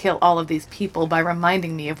plan won't kill all of these people by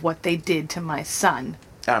reminding me of what they did to my son.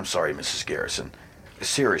 I'm sorry, Mrs. Garrison.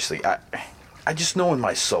 Seriously, I just know in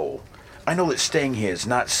my soul. I know that staying here is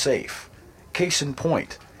not safe. Case in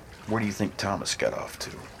point, where do you think Thomas got off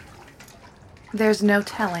to? There's no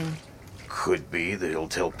telling. Could be that he'll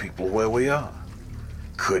tell people where we are.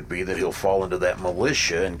 Could be that he'll fall into that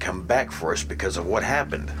militia and come back for us because of what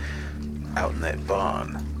happened out in that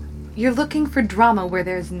barn. You're looking for drama where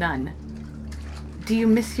there's none. Do you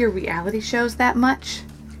miss your reality shows that much?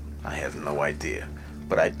 I have no idea,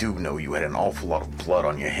 but I do know you had an awful lot of blood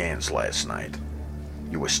on your hands last night.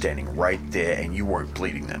 You were standing right there and you weren't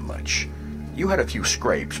bleeding that much. You had a few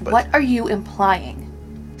scrapes, but... What are you implying?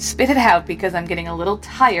 Spit it out, because I'm getting a little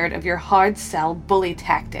tired of your hard sell bully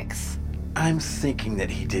tactics. I'm thinking that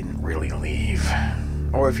he didn't really leave.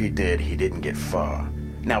 Or if he did, he didn't get far.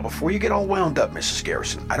 Now, before you get all wound up, Mrs.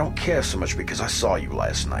 Garrison, I don't care so much because I saw you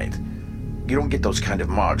last night. You don't get those kind of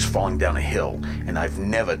marks falling down a hill, and I've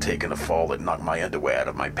never taken a fall that knocked my underwear out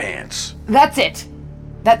of my pants. That's it.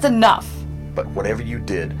 That's enough. But whatever you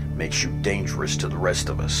did makes you dangerous to the rest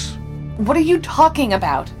of us. What are you talking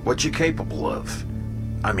about? What you're capable of.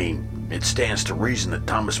 I mean, it stands to reason that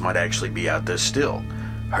Thomas might actually be out there still,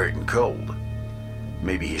 hurt and cold.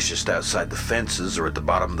 Maybe he's just outside the fences or at the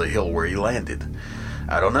bottom of the hill where he landed.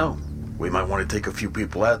 I don't know. We might want to take a few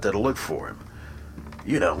people out there to look for him.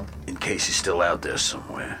 You know, in case he's still out there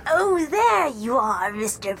somewhere. Oh, there you are,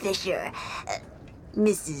 Mr. Fisher.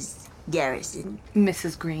 Mrs. Garrison.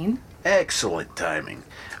 Mrs. Green. Excellent timing.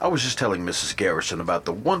 I was just telling Mrs. Garrison about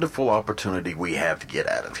the wonderful opportunity we have to get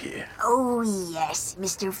out of here. Oh, yes.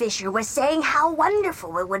 Mr. Fisher was saying how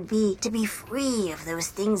wonderful it would be to be free of those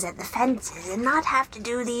things at the fences and not have to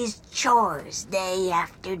do these chores day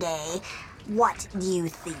after day. What do you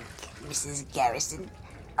think, Mrs. Garrison?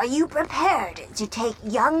 Are you prepared to take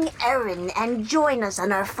young Aaron and join us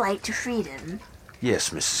on our flight to freedom? Yes,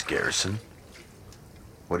 Mrs. Garrison.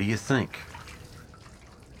 What do you think?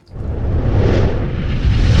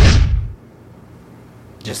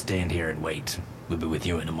 Just stand here and wait. We'll be with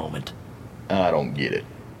you in a moment. I don't get it.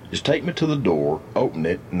 Just take me to the door, open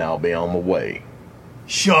it, and I'll be on my way.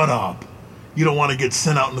 Shut up. You don't want to get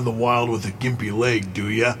sent out into the wild with a gimpy leg, do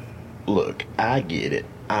ya? Look, I get it.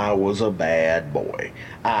 I was a bad boy.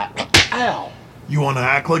 Ow! You want to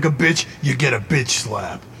act like a bitch? You get a bitch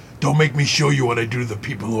slap. Don't make me show you what I do to the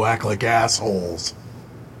people who act like assholes.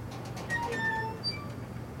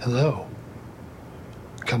 Hello.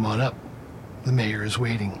 Come on up. The mayor is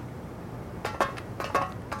waiting.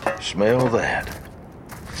 Smell that.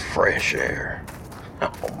 Fresh air.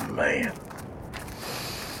 Oh, man.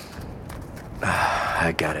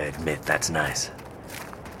 I gotta admit, that's nice.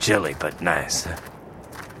 Chilly, but nice.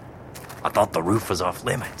 I thought the roof was off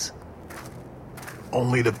limits.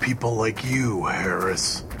 Only to people like you,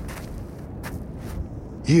 Harris.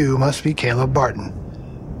 You must be Caleb Barton.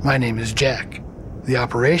 My name is Jack, the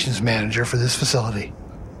operations manager for this facility.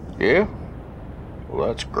 Yeah? Well,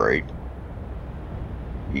 that's great.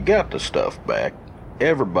 You got the stuff back.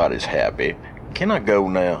 Everybody's happy. Can I go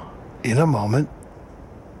now? In a moment.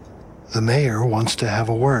 The mayor wants to have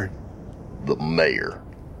a word. The mayor?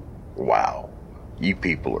 Wow. You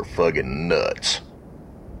people are fucking nuts.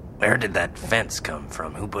 Where did that fence come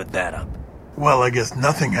from? Who put that up? Well, I guess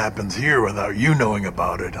nothing happens here without you knowing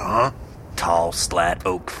about it, huh? Tall, slat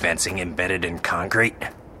oak fencing embedded in concrete?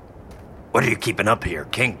 What are you keeping up here,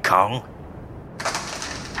 King Kong?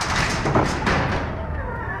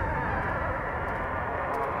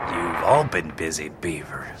 You've all been busy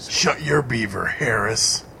beavers. Shut your beaver,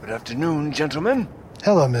 Harris. Good afternoon, gentlemen.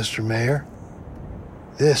 Hello, Mr. Mayor.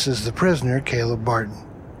 This is the prisoner, Caleb Barton.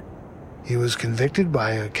 He was convicted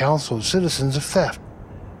by a council of citizens of theft.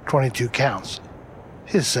 22 counts.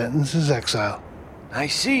 His sentence is exile. I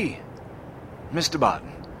see. Mr.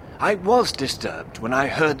 Barton, I was disturbed when I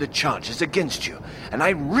heard the charges against you, and I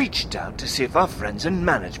reached out to see if our friends in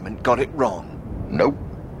management got it wrong. Nope.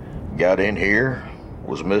 Got in here,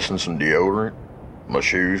 was missing some deodorant, my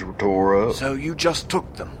shoes were tore up. So you just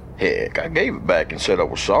took them? Heck, I gave it back and said I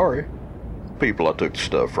was sorry. People I took the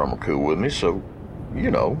stuff from are cool with me, so,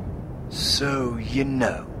 you know. So you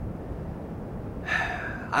know.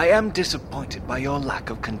 I am disappointed by your lack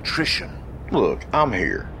of contrition. Look, I'm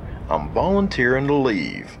here. I'm volunteering to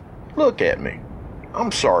leave. Look at me.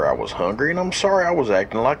 I'm sorry I was hungry, and I'm sorry I was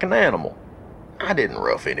acting like an animal. I didn't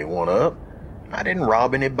rough anyone up. I didn't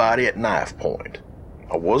rob anybody at knife point.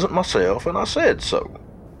 I wasn't myself, and I said so.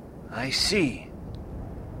 I see.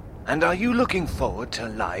 And are you looking forward to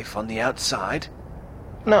life on the outside?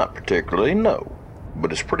 Not particularly, no.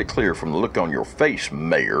 But it's pretty clear from the look on your face,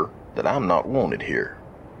 Mayor, that I'm not wanted here.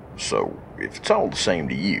 So, if it's all the same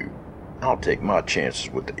to you, I'll take my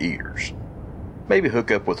chances with the eaters. Maybe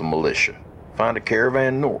hook up with a militia. Find a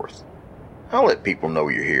caravan north. I'll let people know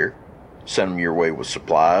you're here. Send them your way with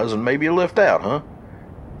supplies and maybe a lift out, huh?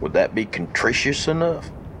 Would that be contritious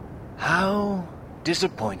enough? How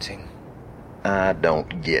disappointing. I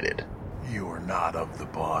don't get it. You are not of the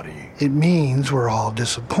body. It means we're all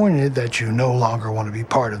disappointed that you no longer want to be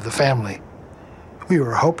part of the family. We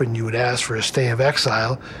were hoping you would ask for a stay of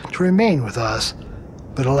exile to remain with us,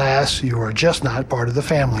 But alas, you are just not part of the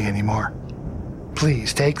family anymore.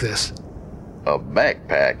 Please take this. A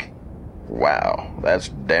backpack? Wow, that's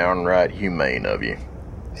downright humane of you.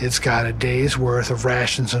 It's got a day's worth of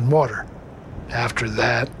rations and water. After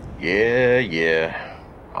that... Yeah.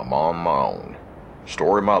 I'm on my own.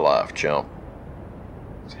 Story of my life, chump.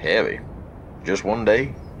 It's heavy. Just one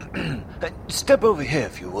day? Step over here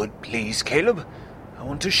if you would, please, Caleb. I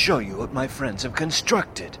want to show you what my friends have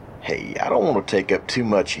constructed. Hey, I don't want to take up too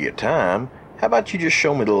much of your time. How about you just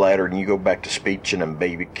show me the ladder and you go back to speeching and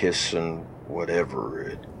baby kissing, whatever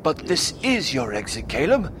it... But this is your exit,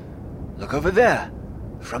 Caleb. Look over there.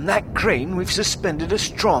 From that crane, we've suspended a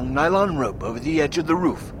strong nylon rope over the edge of the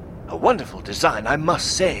roof. A wonderful design, I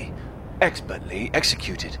must say. Expertly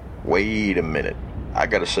executed. Wait a minute. I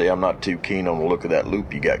gotta say I'm not too keen on the look of that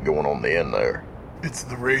loop you got going on the end there. It's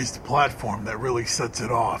the raised platform that really sets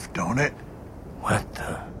it off, don't it? What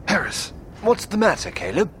the... Harris, what's the matter,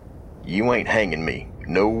 Caleb? You ain't hanging me.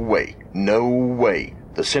 No way. No way.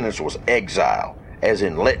 The sentence was exile, as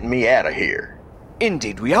in letting me out of here.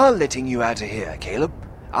 Indeed, we are letting you out of here, Caleb.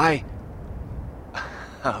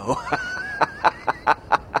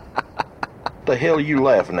 The hell are you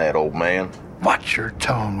laughing at, old man? Watch your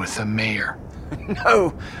tone with the mayor.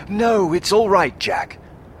 No, it's all right, Jack.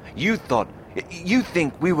 You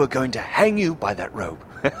think we were going to hang you by that rope?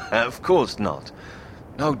 Of course not.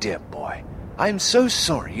 Oh, dear boy. I'm so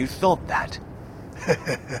sorry you thought that.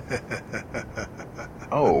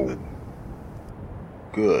 Oh.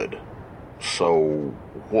 Good. So,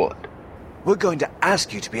 what? We're going to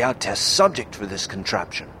ask you to be our test subject for this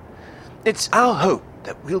contraption. It's our hope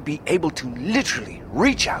that we'll be able to literally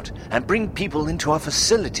reach out and bring people into our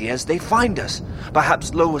facility as they find us.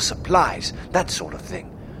 Perhaps lower supplies, that sort of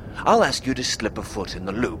thing. I'll ask you to slip a foot in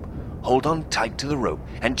the loop, hold on tight to the rope,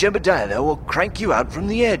 and Jebediah there will crank you out from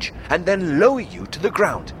the edge and then lower you to the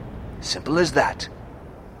ground. Simple as that.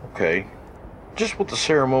 Okay. Just with the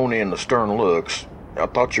ceremony and the stern looks, I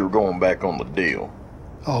thought you were going back on the deal.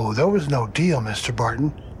 Oh, there was no deal, Mr.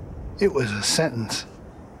 Barton. It was a sentence.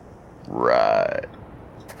 Right.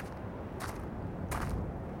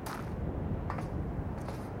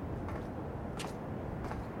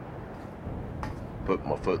 Put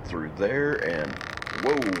my foot through there and...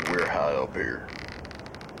 Whoa, we're high up here.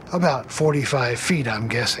 About 45 feet, I'm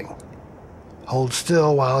guessing. Hold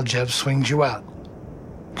still while Jeb swings you out.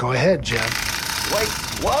 Go ahead, Jeb. Wait,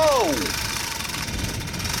 whoa!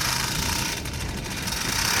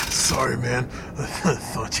 Sorry, man. I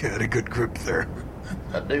thought you had a good grip there.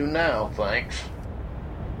 I do now, thanks.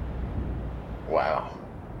 Wow.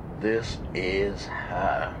 This is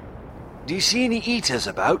high. Do you see any eaters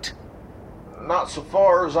about? Not so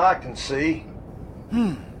far as I can see.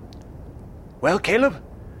 Well, Caleb,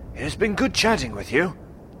 it has been good chatting with you.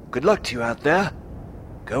 Good luck to you out there.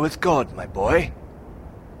 Go with God, my boy.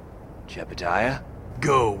 Jebediah?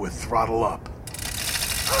 Go with throttle up.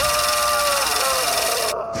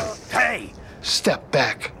 Hey! Step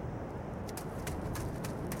back.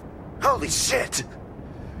 Holy shit!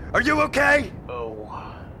 Are you okay?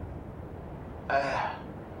 Oh.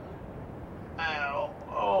 Ow.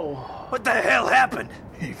 Oh. What the hell happened?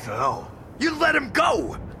 He fell. You let him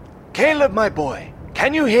go! Caleb, my boy,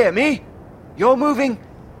 can you hear me? You're moving.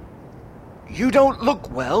 You don't look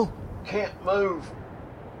well. Can't move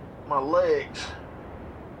my legs.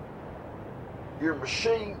 Your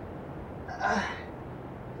machine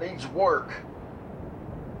needs work.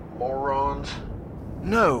 Morons.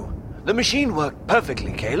 No, the machine worked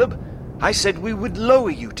perfectly, Caleb. I said we would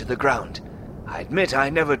lower you to the ground. I admit I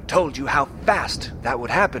never told you how fast that would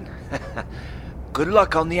happen. Good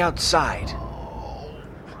luck on the outside.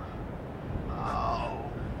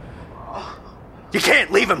 You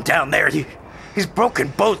can't leave him down there. He's broken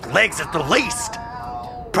both legs at the least.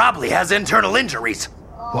 Probably has internal injuries.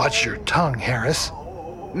 Watch your tongue, Harris.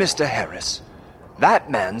 Mr. Harris,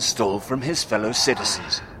 that man stole from his fellow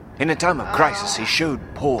citizens. In a time of crisis, he showed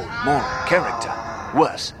poor moral character.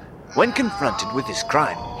 Worse, when confronted with his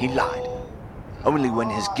crime, he lied. Only when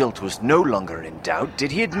his guilt was no longer in doubt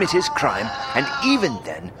did he admit his crime, and even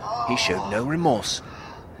then, he showed no remorse.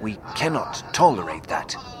 We cannot tolerate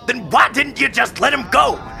that. Then why didn't you just let him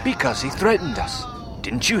go? Because he threatened us.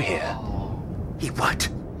 Didn't you hear? He what?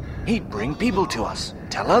 He'd bring people to us,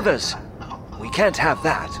 tell others. We can't have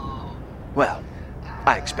that. Well,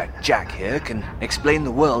 I expect Jack here can explain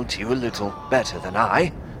the world to you a little better than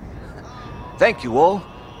I. Thank you all.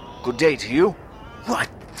 Good day to you. What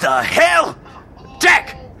the hell?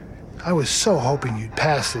 Jack! I was so hoping you'd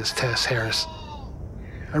pass this test, Harris.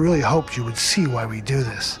 I really hoped you would see why we do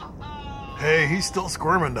this. Hey, he's still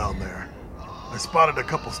squirming down there. I spotted a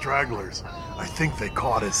couple stragglers. I think they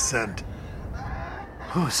caught his scent.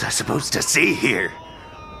 Who's I supposed to see here?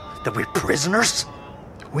 That we're prisoners?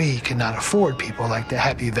 We cannot afford people like the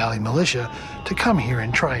Happy Valley Militia to come here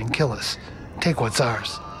and try and kill us. Take what's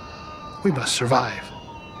ours. We must survive.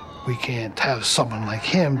 We can't have someone like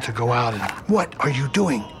him to go out and... What are you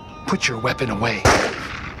doing? Put your weapon away.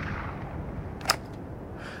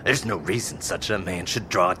 There's no reason such a man should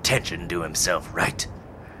draw attention to himself, right?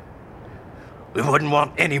 We wouldn't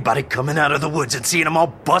want anybody coming out of the woods and seeing him all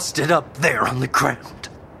busted up there on the ground.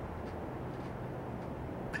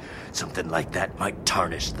 Something like that might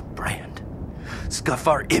tarnish the brand. Scuff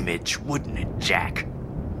our image, wouldn't it, Jack?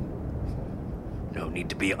 No need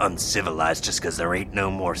to be uncivilized just because there ain't no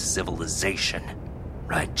more civilization.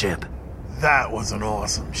 Right, Jeb? That was an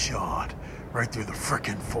awesome shot. Right through the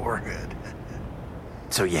frickin' forehead.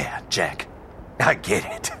 So yeah, Jack, I get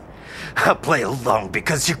it. I'll play along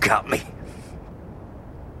because you got me.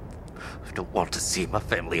 I don't want to see my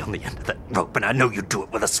family on the end of that rope, and I know you do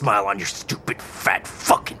it with a smile on your stupid, fat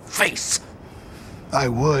fucking face. I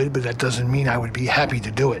would, but that doesn't mean I would be happy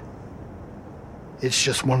to do it. It's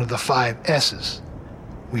just one of the 5 S's.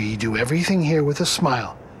 We do everything here with a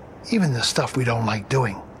smile, even the stuff we don't like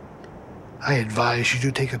doing. I advise you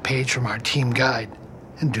to take a page from our team guide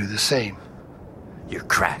and do the same. You're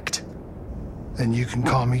cracked. Then you can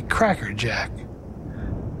call me Cracker Jack.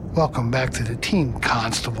 Welcome back to the team,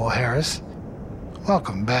 Constable Harris.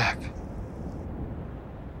 Welcome back.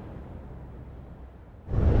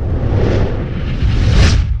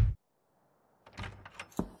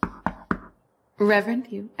 Reverend,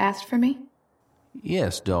 you asked for me?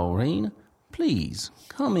 Yes, Doreen. Please,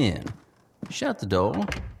 come in. Shut the door.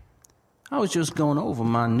 I was just going over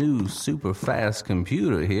my new super-fast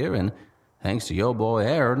computer here, and thanks to your boy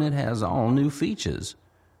Aaron, it has all new features.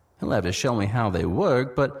 He'll have to show me how they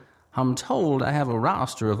work, but I'm told I have a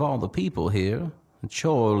roster of all the people here, a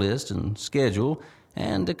chore list and schedule,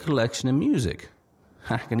 and a collection of music.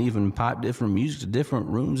 I can even pipe different music to different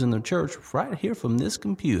rooms in the church right here from this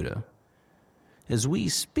computer. As we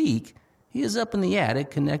speak, he is up in the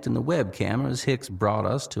attic connecting the web cameras Hicks brought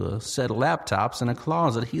us to a set of laptops in a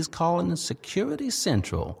closet he's calling Security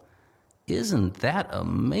Central. Isn't that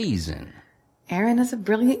amazing? Aaron is a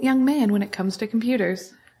brilliant young man when it comes to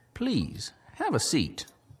computers. Please, have a seat.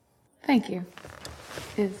 Thank you.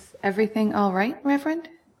 Is everything all right, Reverend?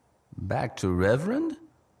 Back to Reverend?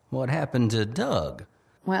 What happened to Doug?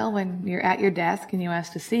 Well, when you're at your desk and you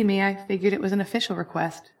asked to see me, I figured it was an official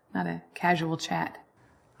request, not a casual chat.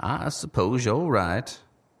 I suppose you're right.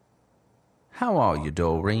 How are you,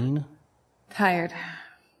 Doreen? Tired.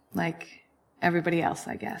 Like everybody else,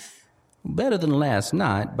 I guess. Better than last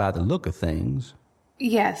night by the look of things.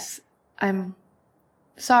 Yes, I'm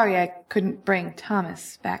sorry I couldn't bring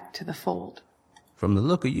Thomas back to the fold. From the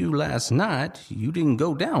look of you last night, you didn't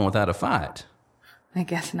go down without a fight. I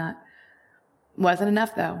guess not. Wasn't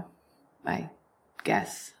enough, though. I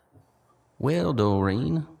guess. Well,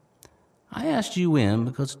 Doreen, I asked you in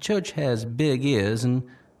because the church has big ears and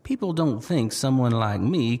people don't think someone like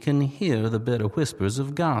me can hear the bitter whispers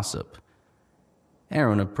of gossip.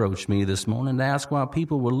 Aaron approached me this morning to ask why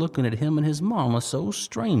people were looking at him and his mama so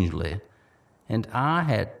strangely, and I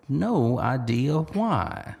had no idea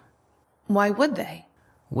why. Why would they?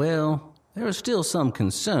 Well, there was still some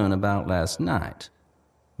concern about last night.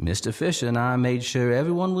 Mr. Fisher and I made sure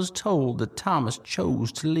everyone was told that Thomas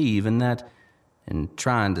chose to leave and that, in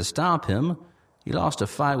trying to stop him, he lost a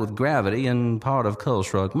fight with gravity in part of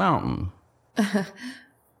Cullshrug Mountain.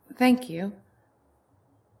 Thank you.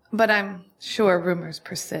 But I'm sure rumors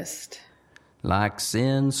persist. Like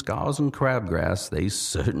sin, scars, and crabgrass, they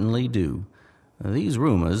certainly do. These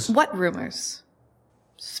rumors... What rumors?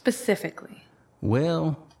 Specifically?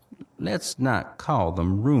 Well, let's not call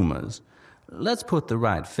them rumors. Let's put the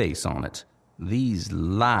right face on it. These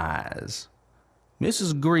lies.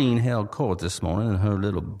 Mrs. Green held court this morning in her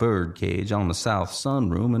little bird cage on the south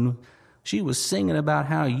sunroom, and she was singing about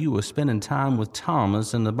how you were spending time with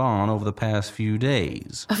Thomas in the barn over the past few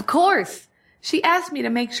days. Of course! She asked me to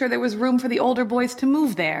make sure there was room for the older boys to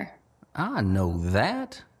move there. I know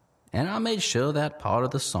that, and I made sure that part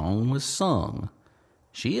of the song was sung.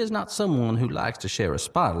 She is not someone who likes to share a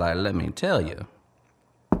spotlight, let me tell you.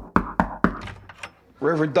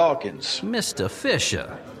 Reverend Dawkins. Mr.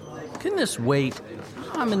 Fisher, can this wait?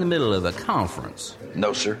 I'm in the middle of a conference.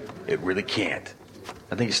 No, sir. It really can't.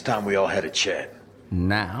 I think it's time we all had a chat.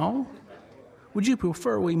 Now? Would you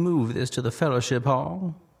prefer we move this to the fellowship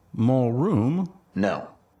hall? More room? No.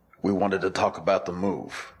 We wanted to talk about the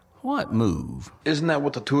move. What move? Isn't that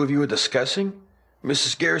what the two of you are discussing?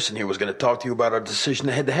 Mrs. Garrison here was going to talk to you about our decision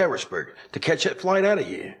to head to Harrisburg to catch that flight out of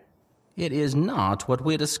here. It is not what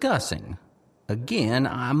we're discussing. Again,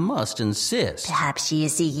 I must insist. Perhaps she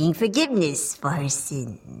is seeking forgiveness for her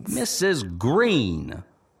sins. Mrs. Green,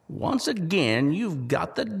 once again, you've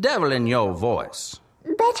got the devil in your voice.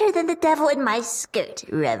 Better than the devil in my skirt,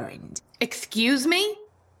 Reverend. Excuse me?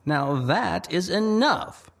 Now that is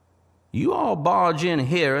enough. You all barge in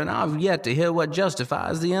here, and I've yet to hear what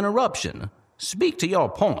justifies the interruption. Speak to your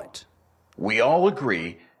point. We all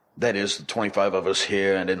agree, that is, the 25 of us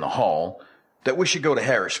here and in the hall, that we should go to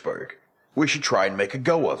Harrisburg. We should try and make a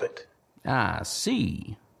go of it. I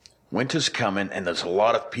see. Winter's coming, and there's a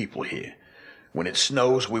lot of people here. When it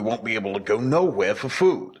snows, we won't be able to go nowhere for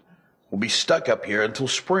food. We'll be stuck up here until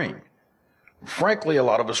spring. Frankly, a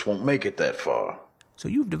lot of us won't make it that far. So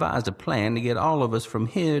you've devised a plan to get all of us from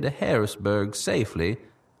here to Harrisburg safely,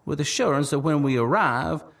 with assurance that when we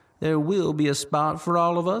arrive, there will be a spot for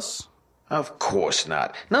all of us? Of course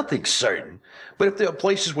not. Nothing's certain. But if there are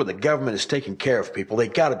places where the government is taking care of people, they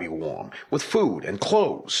gotta be warm, with food and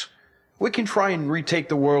clothes. We can try and retake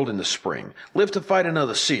the world in the spring, live to fight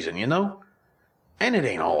another season, you know? And it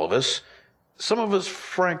ain't all of us. Some of us,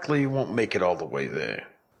 frankly, won't make it all the way there.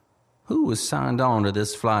 Who was signed on to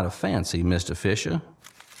this flight of fancy, Mr. Fisher?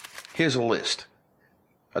 Here's a list.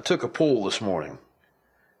 I took a poll this morning.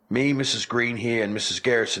 Me, Mrs. Green here, and Mrs.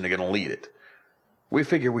 Garrison are going to lead it. We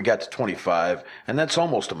figure we got to 25, and that's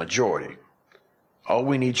almost a majority. All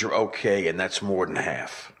we need's your okay, and that's more than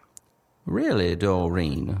half. Really,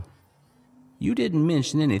 Doreen? You didn't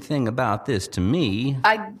mention anything about this to me.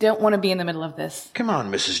 I don't want to be in the middle of this. Come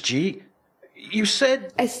on, Mrs. G. You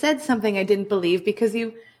said... I said something I didn't believe because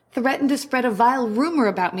you threatened to spread a vile rumor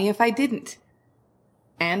about me if I didn't.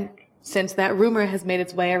 And since that rumor has made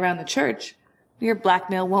its way around the church, your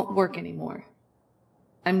blackmail won't work anymore.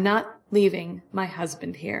 I'm not leaving my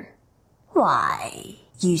husband here. Why?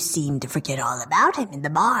 You seem to forget all about him in the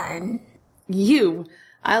barn.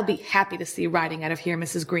 I'll be happy to see riding out of here,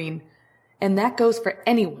 Mrs. Green. And that goes for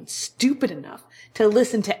anyone stupid enough to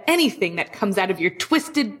listen to anything that comes out of your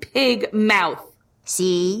twisted pig mouth.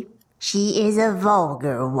 See? She is a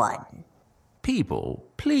vulgar one. People,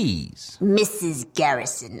 please. Mrs.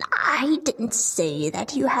 Garrison, I didn't say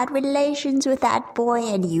that you had relations with that boy,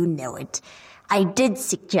 and you know it. I did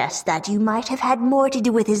suggest that you might have had more to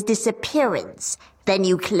do with his disappearance than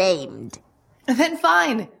you claimed. Then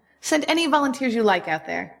fine. Send any volunteers you like out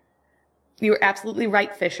there. You were absolutely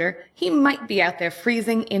right, Fisher. He might be out there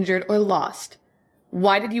freezing, injured, or lost.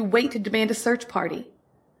 Why did you wait to demand a search party?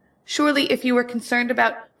 Surely if you were concerned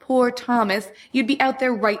about poor Thomas, you'd be out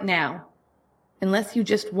there right now. Unless you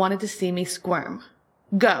just wanted to see me squirm.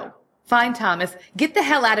 Go. Find Thomas. Get the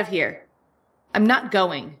hell out of here. I'm not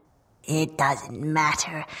going. It doesn't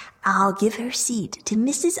matter. I'll give her seat to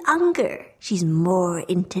Mrs. Unger. She's more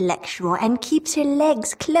intellectual and keeps her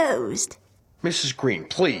legs closed. Mrs. Green,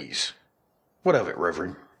 please. What of it,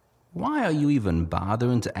 Reverend? Why are you even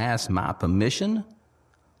bothering to ask my permission?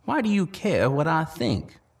 Why do you care what I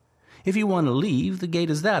think? If you want to leave, the gate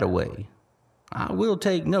is that away. I will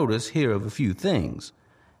take notice here of a few things.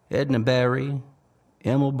 Edna Barry,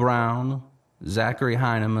 Emil Brown, Zachary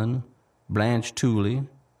Heineman, Blanche Tooley.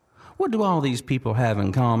 What do all these people have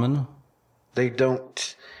in common? They'll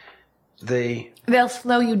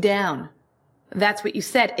slow you down. That's what you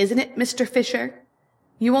said, isn't it, Mr. Fisher?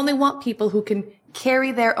 You only want people who can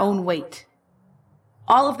carry their own weight.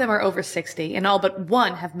 All of them are over 60, and all but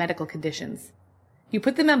one have medical conditions. You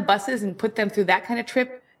put them on buses and put them through that kind of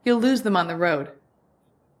trip, you'll lose them on the road.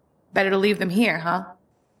 Better to leave them here, huh?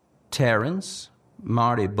 Terrence,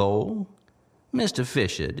 Marty Bowl, Mr.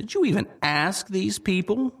 Fisher, did you even ask these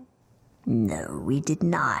people? No, we did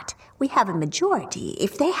not. We have a majority.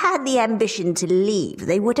 If they had the ambition to leave,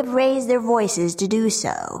 they would have raised their voices to do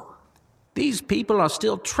so. These people are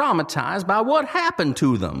still traumatized by what happened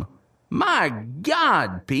to them. My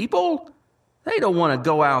God, people! They don't want to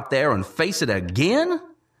go out there and face it again.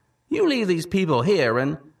 You leave these people here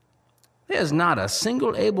and there's not a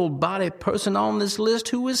single able-bodied person on this list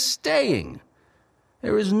who is staying.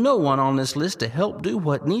 There is no one on this list to help do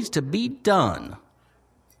what needs to be done.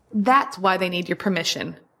 That's why they need your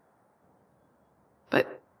permission.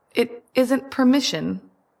 But it isn't permission.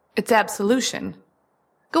 It's absolution.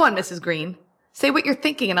 Go on, Mrs. Green. Say what you're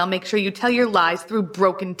thinking and I'll make sure you tell your lies through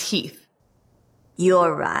broken teeth.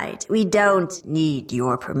 You're right. We don't need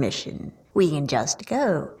your permission. We can just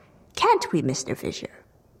go. Can't we, Mr. Fisher?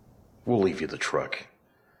 We'll leave you the truck.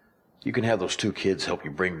 You can have those two kids help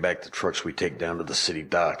you bring back the trucks we take down to the city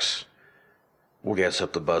docks. We'll gas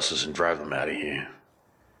up the buses and drive them out of here.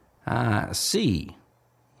 I see.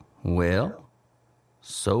 Well,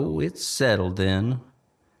 So it's settled then.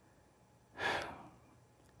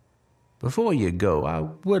 Before you go, I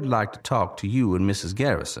would like to talk to you and Mrs.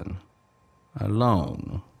 Garrison.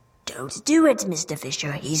 Alone. Don't do it, Mr.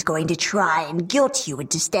 Fisher. He's going to try and guilt you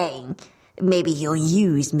into staying. Maybe he'll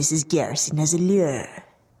use Mrs. Garrison as a lure.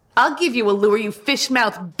 I'll give you a lure, you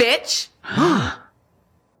fish-mouthed bitch!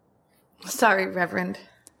 Sorry, Reverend.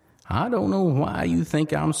 I don't know why you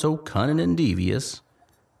think I'm so cunning and devious.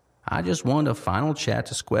 I just want a final chat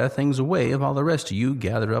to square things away while the rest of you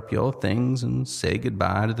gather up your things and say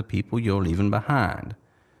goodbye to the people you're leaving behind.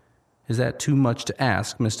 Is that too much to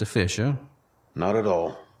ask, Mr. Fisher? Not at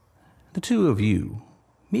all. The two of you,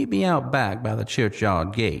 meet me out back by the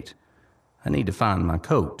churchyard gate. I need to find my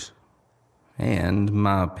coat. And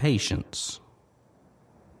my patience.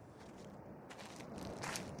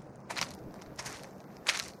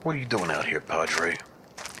 What are you doing out here, Padre?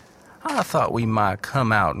 I thought we might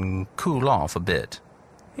come out and cool off a bit.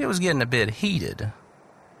 It was getting a bit heated.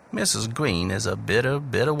 Mrs. Green is a bitter,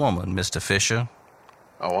 bitter woman, Mr. Fisher.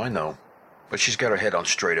 Oh, I know. But she's got her head on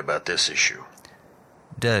straight about this issue.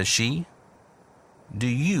 Does she? Do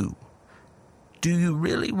you? Do you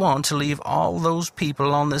really want to leave all those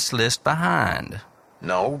people on this list behind?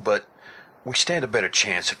 No, but we stand a better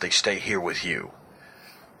chance if they stay here with you.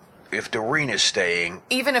 If Doreen is staying...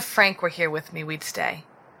 Even if Frank were here with me, we'd stay.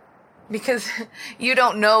 Because you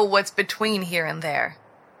don't know what's between here and there.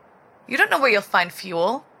 You don't know where you'll find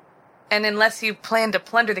fuel. And unless you plan to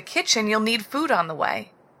plunder the kitchen, you'll need food on the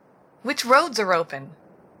way. Which roads are open?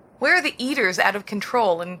 Where are the eaters out of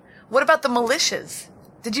control? And what about the militias?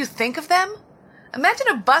 Did you think of them? Imagine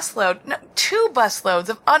a busload, no, 2 busloads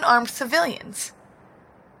of unarmed civilians.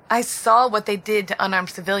 I saw what they did to unarmed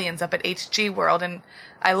civilians up at HG World, and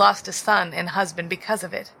I lost a son and husband because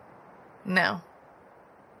of it. No.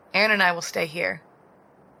 Aaron and I will stay here.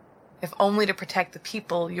 If only to protect the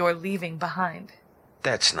people you're leaving behind.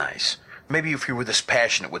 That's nice. Maybe if you were this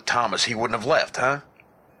passionate with Thomas, he wouldn't have left, huh?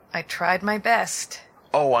 I tried my best.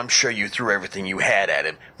 Oh, I'm sure you threw everything you had at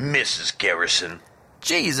him, Mrs. Garrison.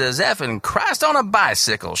 Jesus effing Christ on a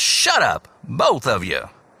bicycle. Shut up, both of you.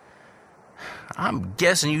 I'm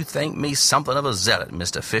guessing you think me something of a zealot,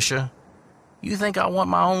 Mr. Fisher. You think I want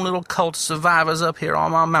my own little cult of survivors up here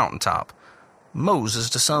on my mountaintop. Moses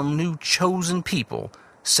to some new chosen people,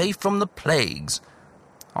 safe from the plagues.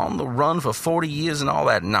 On the run for 40 years and all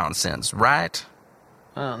that nonsense, right?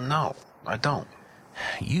 No, I don't.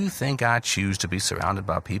 You think I choose to be surrounded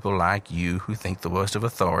by people like you who think the worst of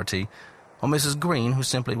authority, or Mrs. Green who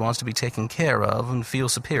simply wants to be taken care of and feel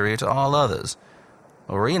superior to all others,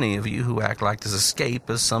 or any of you who act like this escape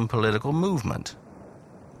is some political movement.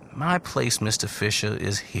 My place, Mr. Fisher,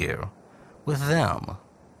 is here, with them,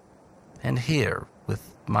 and here,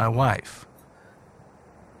 with my wife.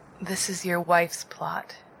 This is your wife's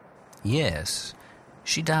plot? Yes.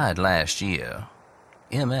 She died last year.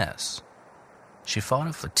 MS. She fought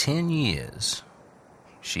it for 10 years.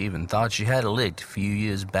 She even thought she had it licked a few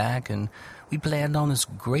years back, and we planned on this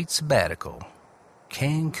great sabbatical.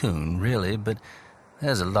 Cancun, really, but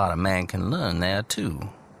there's a lot a man can learn there, too.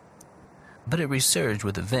 But it resurged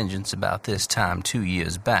with a vengeance about this time 2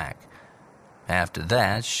 years back. After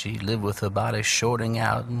that, she lived with her body shorting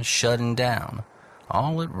out and shutting down,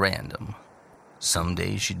 all at random. Some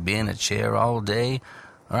days she'd be in a chair all day,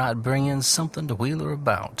 or I'd bring in something to wheel her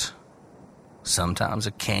about. Sometimes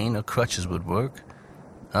a cane or crutches would work.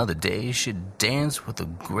 Other days she'd dance with the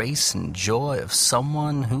grace and joy of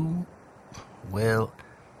someone who, well,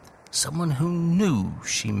 someone who knew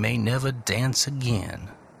she may never dance again.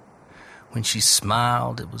 When she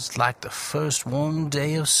smiled, it was like the first warm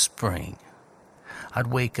day of spring. I'd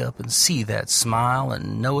wake up and see that smile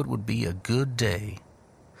and know it would be a good day.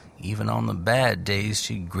 Even on the bad days,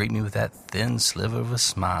 she'd greet me with that thin sliver of a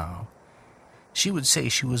smile. She would say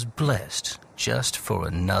she was blessed just for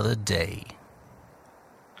another day.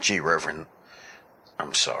 Gee, Reverend,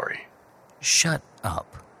 I'm sorry. Shut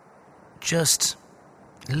up. Just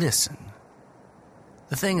listen.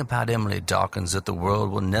 The thing about Emily Dawkins that the world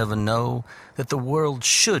will never know, that the world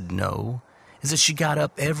should know, is that she got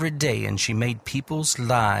up every day and she made people's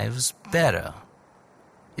lives better.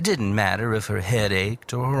 It didn't matter if her head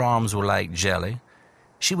ached or her arms were like jelly.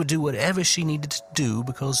 She would do whatever she needed to do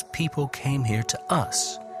because people came here to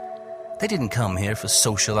us. They didn't come here for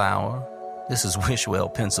social hour. This is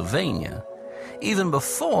Wishwell, Pennsylvania. Even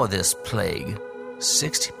before this plague,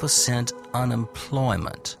 60%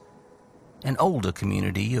 unemployment. An older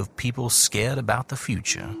community of people scared about the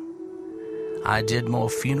future. I did more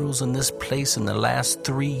funerals in this place in the last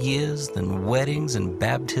 3 years than weddings and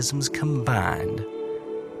baptisms combined.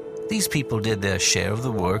 These people did their share of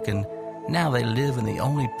the work, and Now they live in the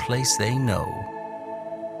only place they know.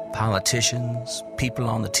 Politicians, people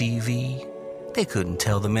on the TV, they couldn't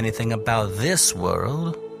tell them anything about this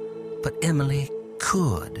world, but Emily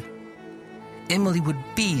could. Emily would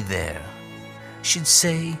be there. She'd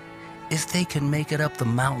say, if they can make it up the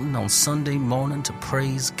mountain on Sunday morning to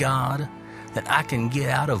praise God, that I can get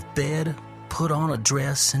out of bed, put on a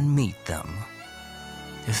dress, and meet them.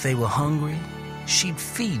 If they were hungry, she'd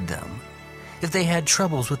feed them. If they had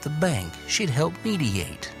troubles with the bank, she'd help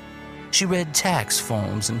mediate. She read tax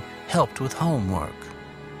forms and helped with homework.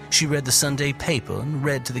 She read the Sunday paper and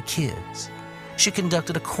read to the kids. She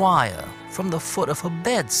conducted a choir from the foot of her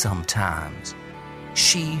bed sometimes.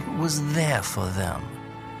 She was there for them,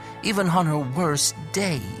 even on her worst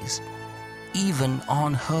days, even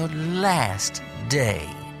on her last day.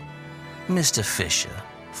 Mr. Fisher,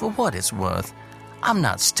 for what it's worth, I'm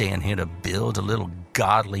not staying here to build a little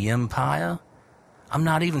godly empire. I'm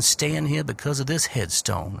not even staying here because of this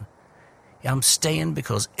headstone. I'm staying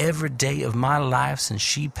because every day of my life since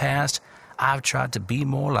she passed, I've tried to be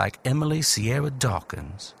more like Emily Sierra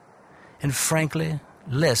Dawkins. And frankly,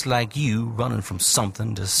 less like you running from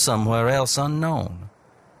something to somewhere else unknown.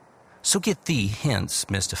 So get thee hence,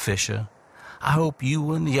 Mr. Fisher. I hope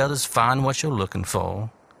you and the others find what you're looking for.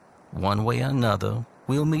 One way or another,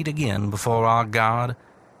 we'll meet again before our God,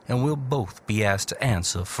 and we'll both be asked to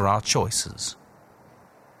answer for our choices.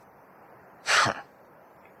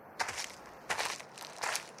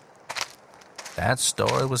 That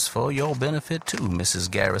story was for your benefit too, Mrs.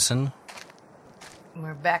 Garrison.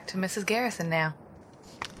 We're back to Mrs. Garrison now.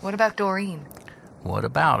 What about Doreen? What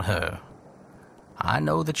about her? I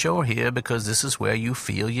know that you're here because this is where you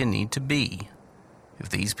feel you need to be. If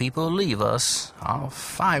these people leave us, our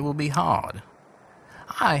fight will be hard.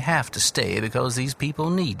 I have to stay because these people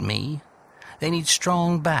need me. They need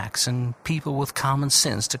strong backs and people with common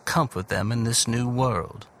sense to comfort them in this new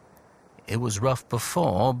world. It was rough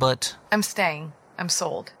before, but... I'm staying. I'm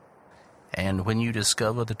sold. And when you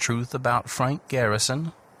discover the truth about Frank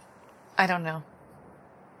Garrison? I don't know.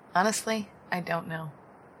 Honestly, I don't know.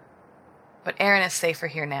 But Aaron is safer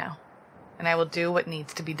here now, and I will do what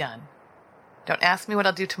needs to be done. Don't ask me what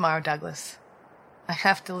I'll do tomorrow, Douglas. I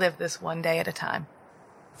have to live this one day at a time.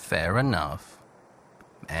 Fair enough.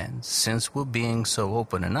 And since we're being so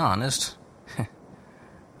open and honest,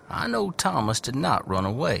 I know Thomas did not run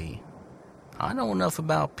away. I know enough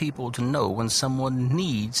about people to know when someone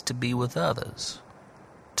needs to be with others.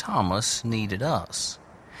 Thomas needed us.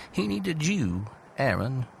 He needed you,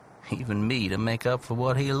 Aaron, even me to make up for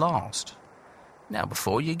what he lost. Now,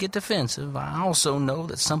 before you get defensive, I also know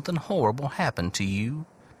that something horrible happened to you.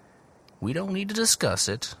 We don't need to discuss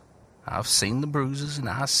it. I've seen the bruises and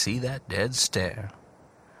I see that dead stare.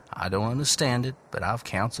 I don't understand it, but I've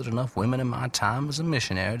counseled enough women in my time as a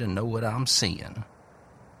missionary to know what I'm seeing.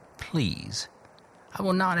 Please, I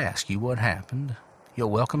will not ask you what happened. You're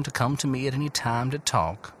welcome to come to me at any time to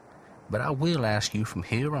talk, but I will ask you from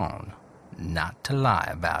here on not to lie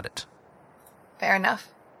about it. Fair enough.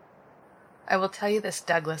 I will tell you this,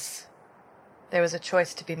 Douglas. There was a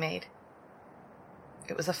choice to be made.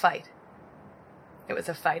 It was a fight. It was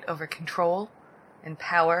a fight over control and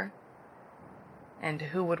power and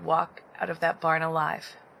who would walk out of that barn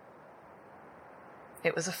alive.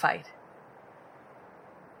 It was a fight.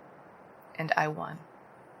 And I won.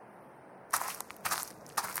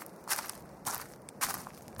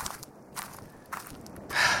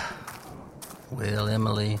 Well,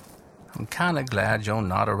 Emily, I'm kind of glad you're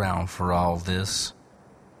not around for all this.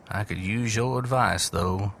 I could use your advice,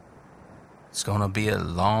 though. It's gonna be a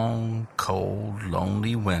long, cold,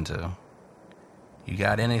 lonely winter. You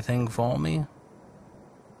got anything for me?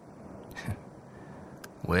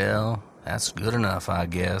 Well, that's good enough, I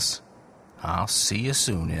guess. I'll see you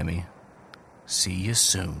soon, Emmy. See you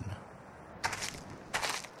soon.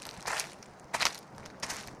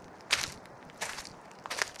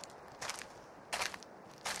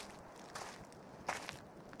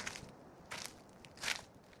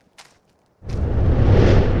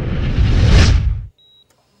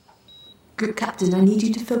 Group Captain, I need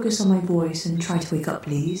you to focus on my voice and try to wake up,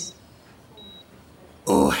 please.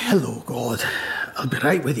 Oh, hello, God. I'll be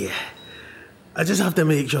right with you. I just have to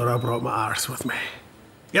make sure I brought my arse with me.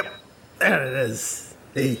 Yep, there it is.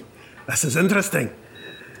 Hey, this is interesting.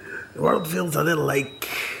 The world feels a little like...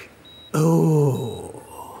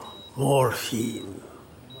 morphine.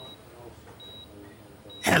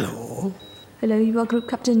 Hello. Hello, you are Group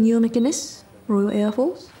Captain Neil McInnes, Royal Air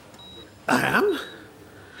Force? I am?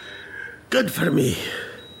 Good for me.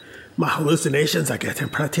 My hallucinations are getting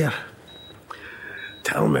prettier.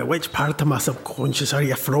 Tell me, which part of my subconscious are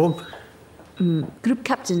you from? Group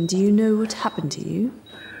Captain, do you know what happened to you?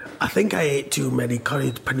 I think I ate too many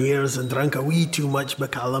curried paneers and drank a wee too much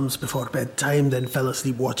McCallum's before bedtime, then fell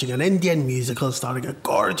asleep watching an Indian musical starring a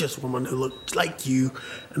gorgeous woman who looked like you,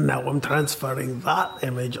 and now I'm transferring that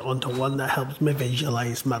image onto one that helps me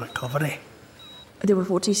visualise my recovery. There were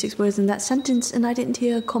 46 words in that sentence, and I didn't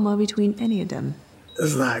hear a comma between any of them.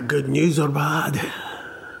 Is that good news or bad?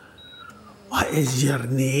 What is your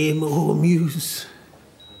name, oh Muse?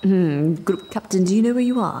 Group Captain, do you know where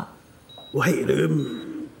you are? White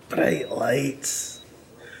room, bright lights.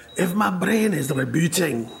 If my brain is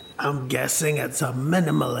rebooting, I'm guessing it's a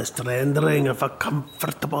minimalist rendering of a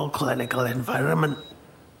comfortable clinical environment.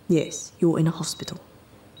 Yes, you're in a hospital.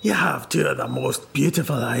 You have two of the most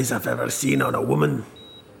beautiful eyes I've ever seen on a woman.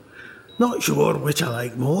 Not sure which I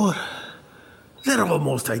like more. They're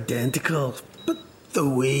almost identical, but the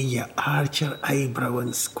way you arch your eyebrow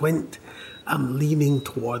and squint, I'm leaning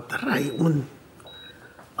toward the right one.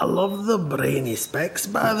 I love the brainy specs,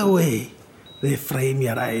 by the way. They frame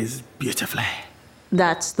your eyes beautifully.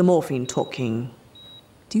 That's the morphine talking.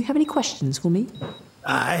 Do you have any questions for me?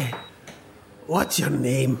 Aye. What's your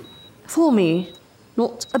name? For me,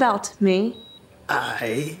 not about me.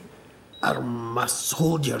 Aye. Are my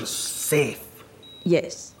soldiers safe?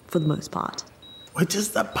 Yes, for the most part. Which is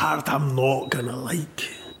the part I'm not gonna like?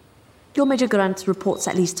 Your Major Grant reports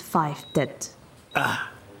at least 5 dead.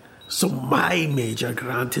 Ah, so my Major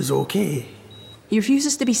Grant is okay? He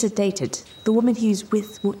refuses to be sedated. The woman he's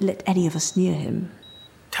with won't let any of us near him.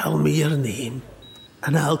 Tell me your name,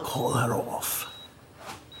 and I'll call her off.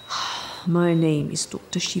 My name is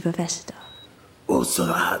Dr. Shiva Vesta. Oh, so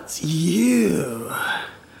that's you.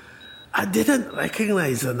 I didn't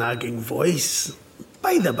recognize the nagging voice.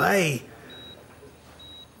 By the by,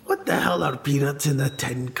 what the hell are peanuts in a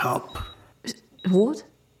tin cup? What?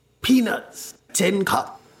 Peanuts, tin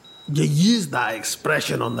cup. You used that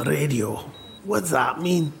expression on the radio. What's that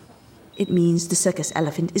mean? It means the circus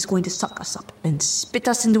elephant is going to suck us up and spit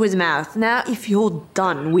us into his mouth. Now, if you're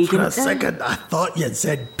done, we can... For a second, I thought you'd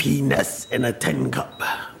said penis in a tin cup,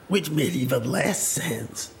 which made even less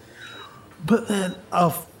sense. But then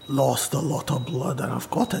I've lost a lot of blood and I've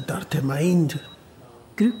got a dirty mind.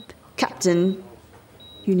 Group Captain,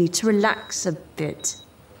 you need to relax a bit.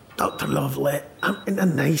 Dr. Lovely, I'm in a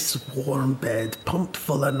nice warm bed, pumped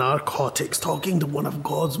full of narcotics, talking to one of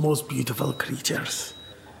God's most beautiful creatures.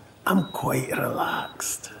 I'm quite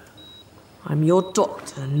relaxed. I'm your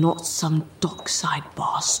doctor, not some dockside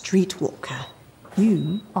bar streetwalker.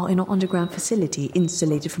 You are in an underground facility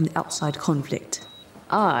insulated from the outside conflict.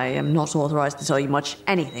 I am not authorized to tell you much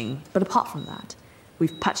anything, but apart from that,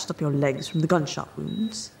 we've patched up your legs from the gunshot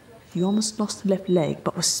wounds. You almost lost the left leg,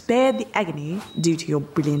 but were spared the agony due to your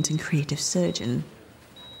brilliant and creative surgeon.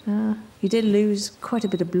 You did lose quite a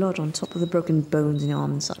bit of blood on top of the broken bones in your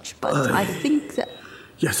arm and such, but I think that...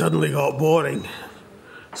 You suddenly got boring,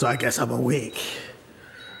 so I guess I'm awake.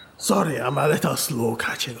 Sorry, I'm a little slow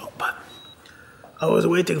catching up. I was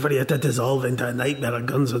waiting for you to dissolve into a nightmare of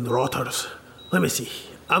guns and rotters. Let me see.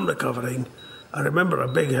 I'm recovering. I remember a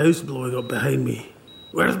big house blowing up behind me.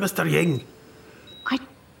 Where's Mr. Ying? I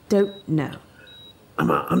don't know.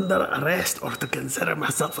 Am I under arrest or to consider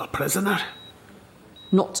myself a prisoner?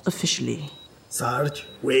 Not officially. Sarge,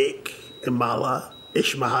 Wake, Imala,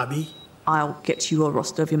 Ishmahabi. I'll get you a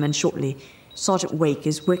roster of your men shortly. Sergeant Wake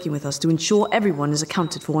is working with us to ensure everyone is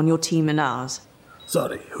accounted for on your team and ours.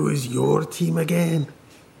 Sorry, who is your team again?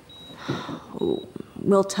 Oh,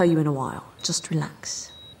 we'll tell you in a while. Just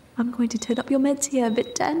relax. I'm going to turn up your meds here a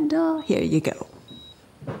bit tender. Here you go.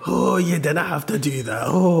 Oh, you didn't have to do that.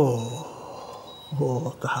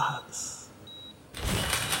 Oh, that's...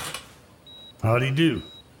 How'd he do?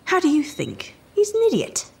 How do you think? He's an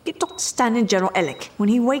idiot. Get Dr. Stan and General Ellick. When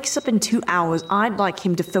he wakes up in 2 hours, I'd like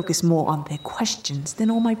him to focus more on their questions than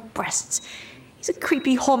on my breasts. He's a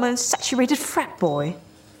creepy, hormone-saturated frat boy.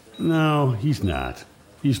 No, he's not.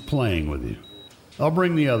 He's playing with you. I'll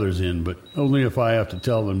bring the others in, but only if I have to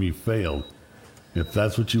tell them you failed. If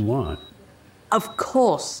that's what you want. Of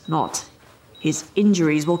course not. His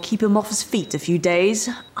injuries will keep him off his feet a few days.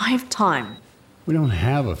 I have time. We don't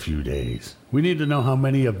have a few days. We need to know how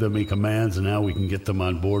many of them he commands and how we can get them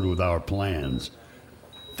on board with our plans.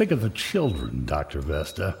 Think of the children, Dr.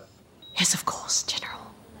 Vesta. Yes, of course, General.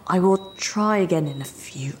 I will try again in a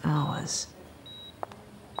few hours.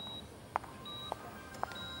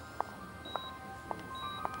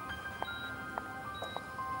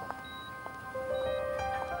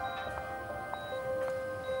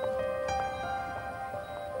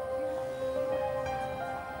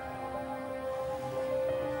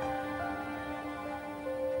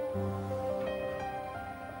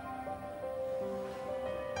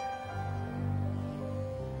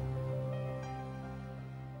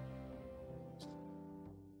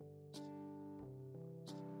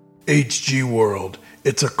 HG World,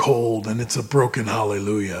 It's a Cold and It's a Broken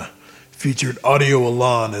Hallelujah, featured Audio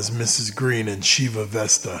Elan as Mrs. Green and Shiva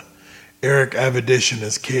Vesta, Eric Avedishin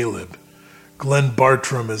as Caleb, Glenn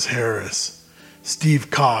Bartram as Harris,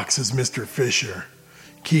 Steve Cox as Mr. Fisher,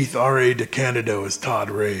 Keith R.A. DeCandido as Todd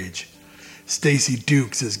Rage, Stacy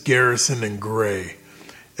Dukes as Garrison and Gray,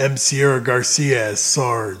 M. Sierra Garcia as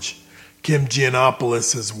Sarge, Kim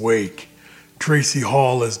Giannopoulos as Wake, Tracy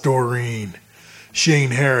Hall as Doreen,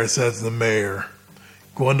 Shane Harris as the Mayor,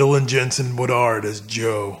 Gwendolyn Jensen Woodard as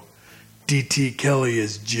Joe, D.T. Kelly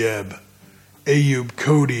as Jeb, Ayub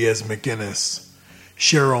Cody as McInnes,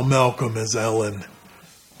 Cheryl Malcolm as Ellen,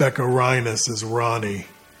 Becca Reines as Ronnie,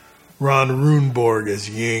 Ron Runeborg as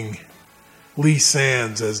Ying, Lee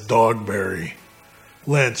Sands as Dogberry,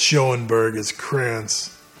 Lance Schoenberg as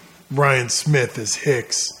Krantz, Brian Smith as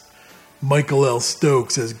Hicks, Michael L.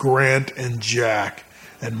 Stokes as Grant and Jack,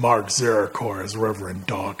 and Mark Zarakor as Reverend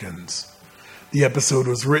Dawkins. The episode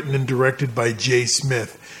was written and directed by Jay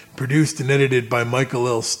Smith, produced and edited by Michael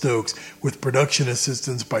L. Stokes, with production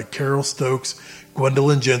assistance by Carol Stokes,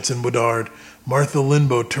 Gwendolyn Jensen Woodard, Martha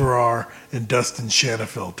Linbo Terrar, and Dustin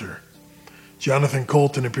Shanafelter. Jonathan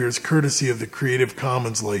Colton appears courtesy of the Creative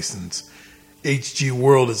Commons license. HG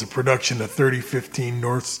World is a production of 3015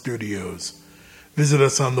 North Studios. Visit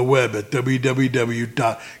us on the web at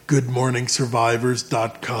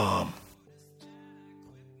www.goodmorningsurvivors.com.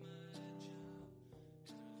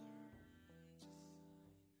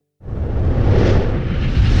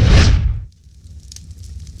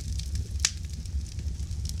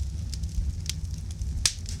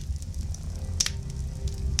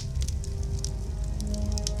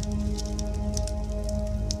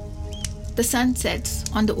 The sun sets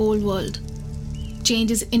on the old world.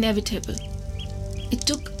 Change is inevitable. It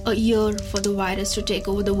took a year for the virus to take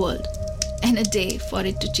over the world, and a day for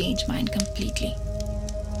it to change mine completely.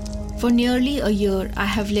 For nearly a year, I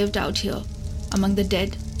have lived out here, among the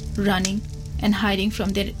dead, running and hiding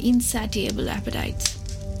from their insatiable appetites.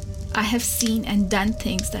 I have seen and done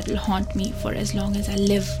things that will haunt me for as long as I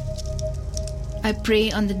live. I pray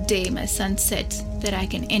on the day my sun sets that I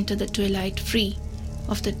can enter the twilight free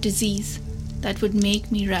of the disease that would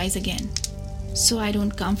make me rise again, so I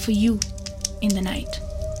don't come for you in the night.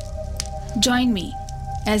 Join me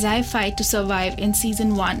as I fight to survive in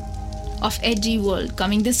Season 1 of HG World,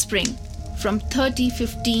 coming this spring from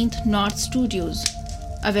 3015th North Studios,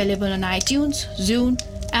 available on iTunes, Zune,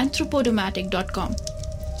 and through Podomatic.com.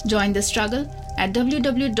 Join the struggle at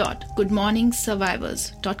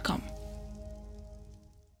www.goodmorningsurvivors.com.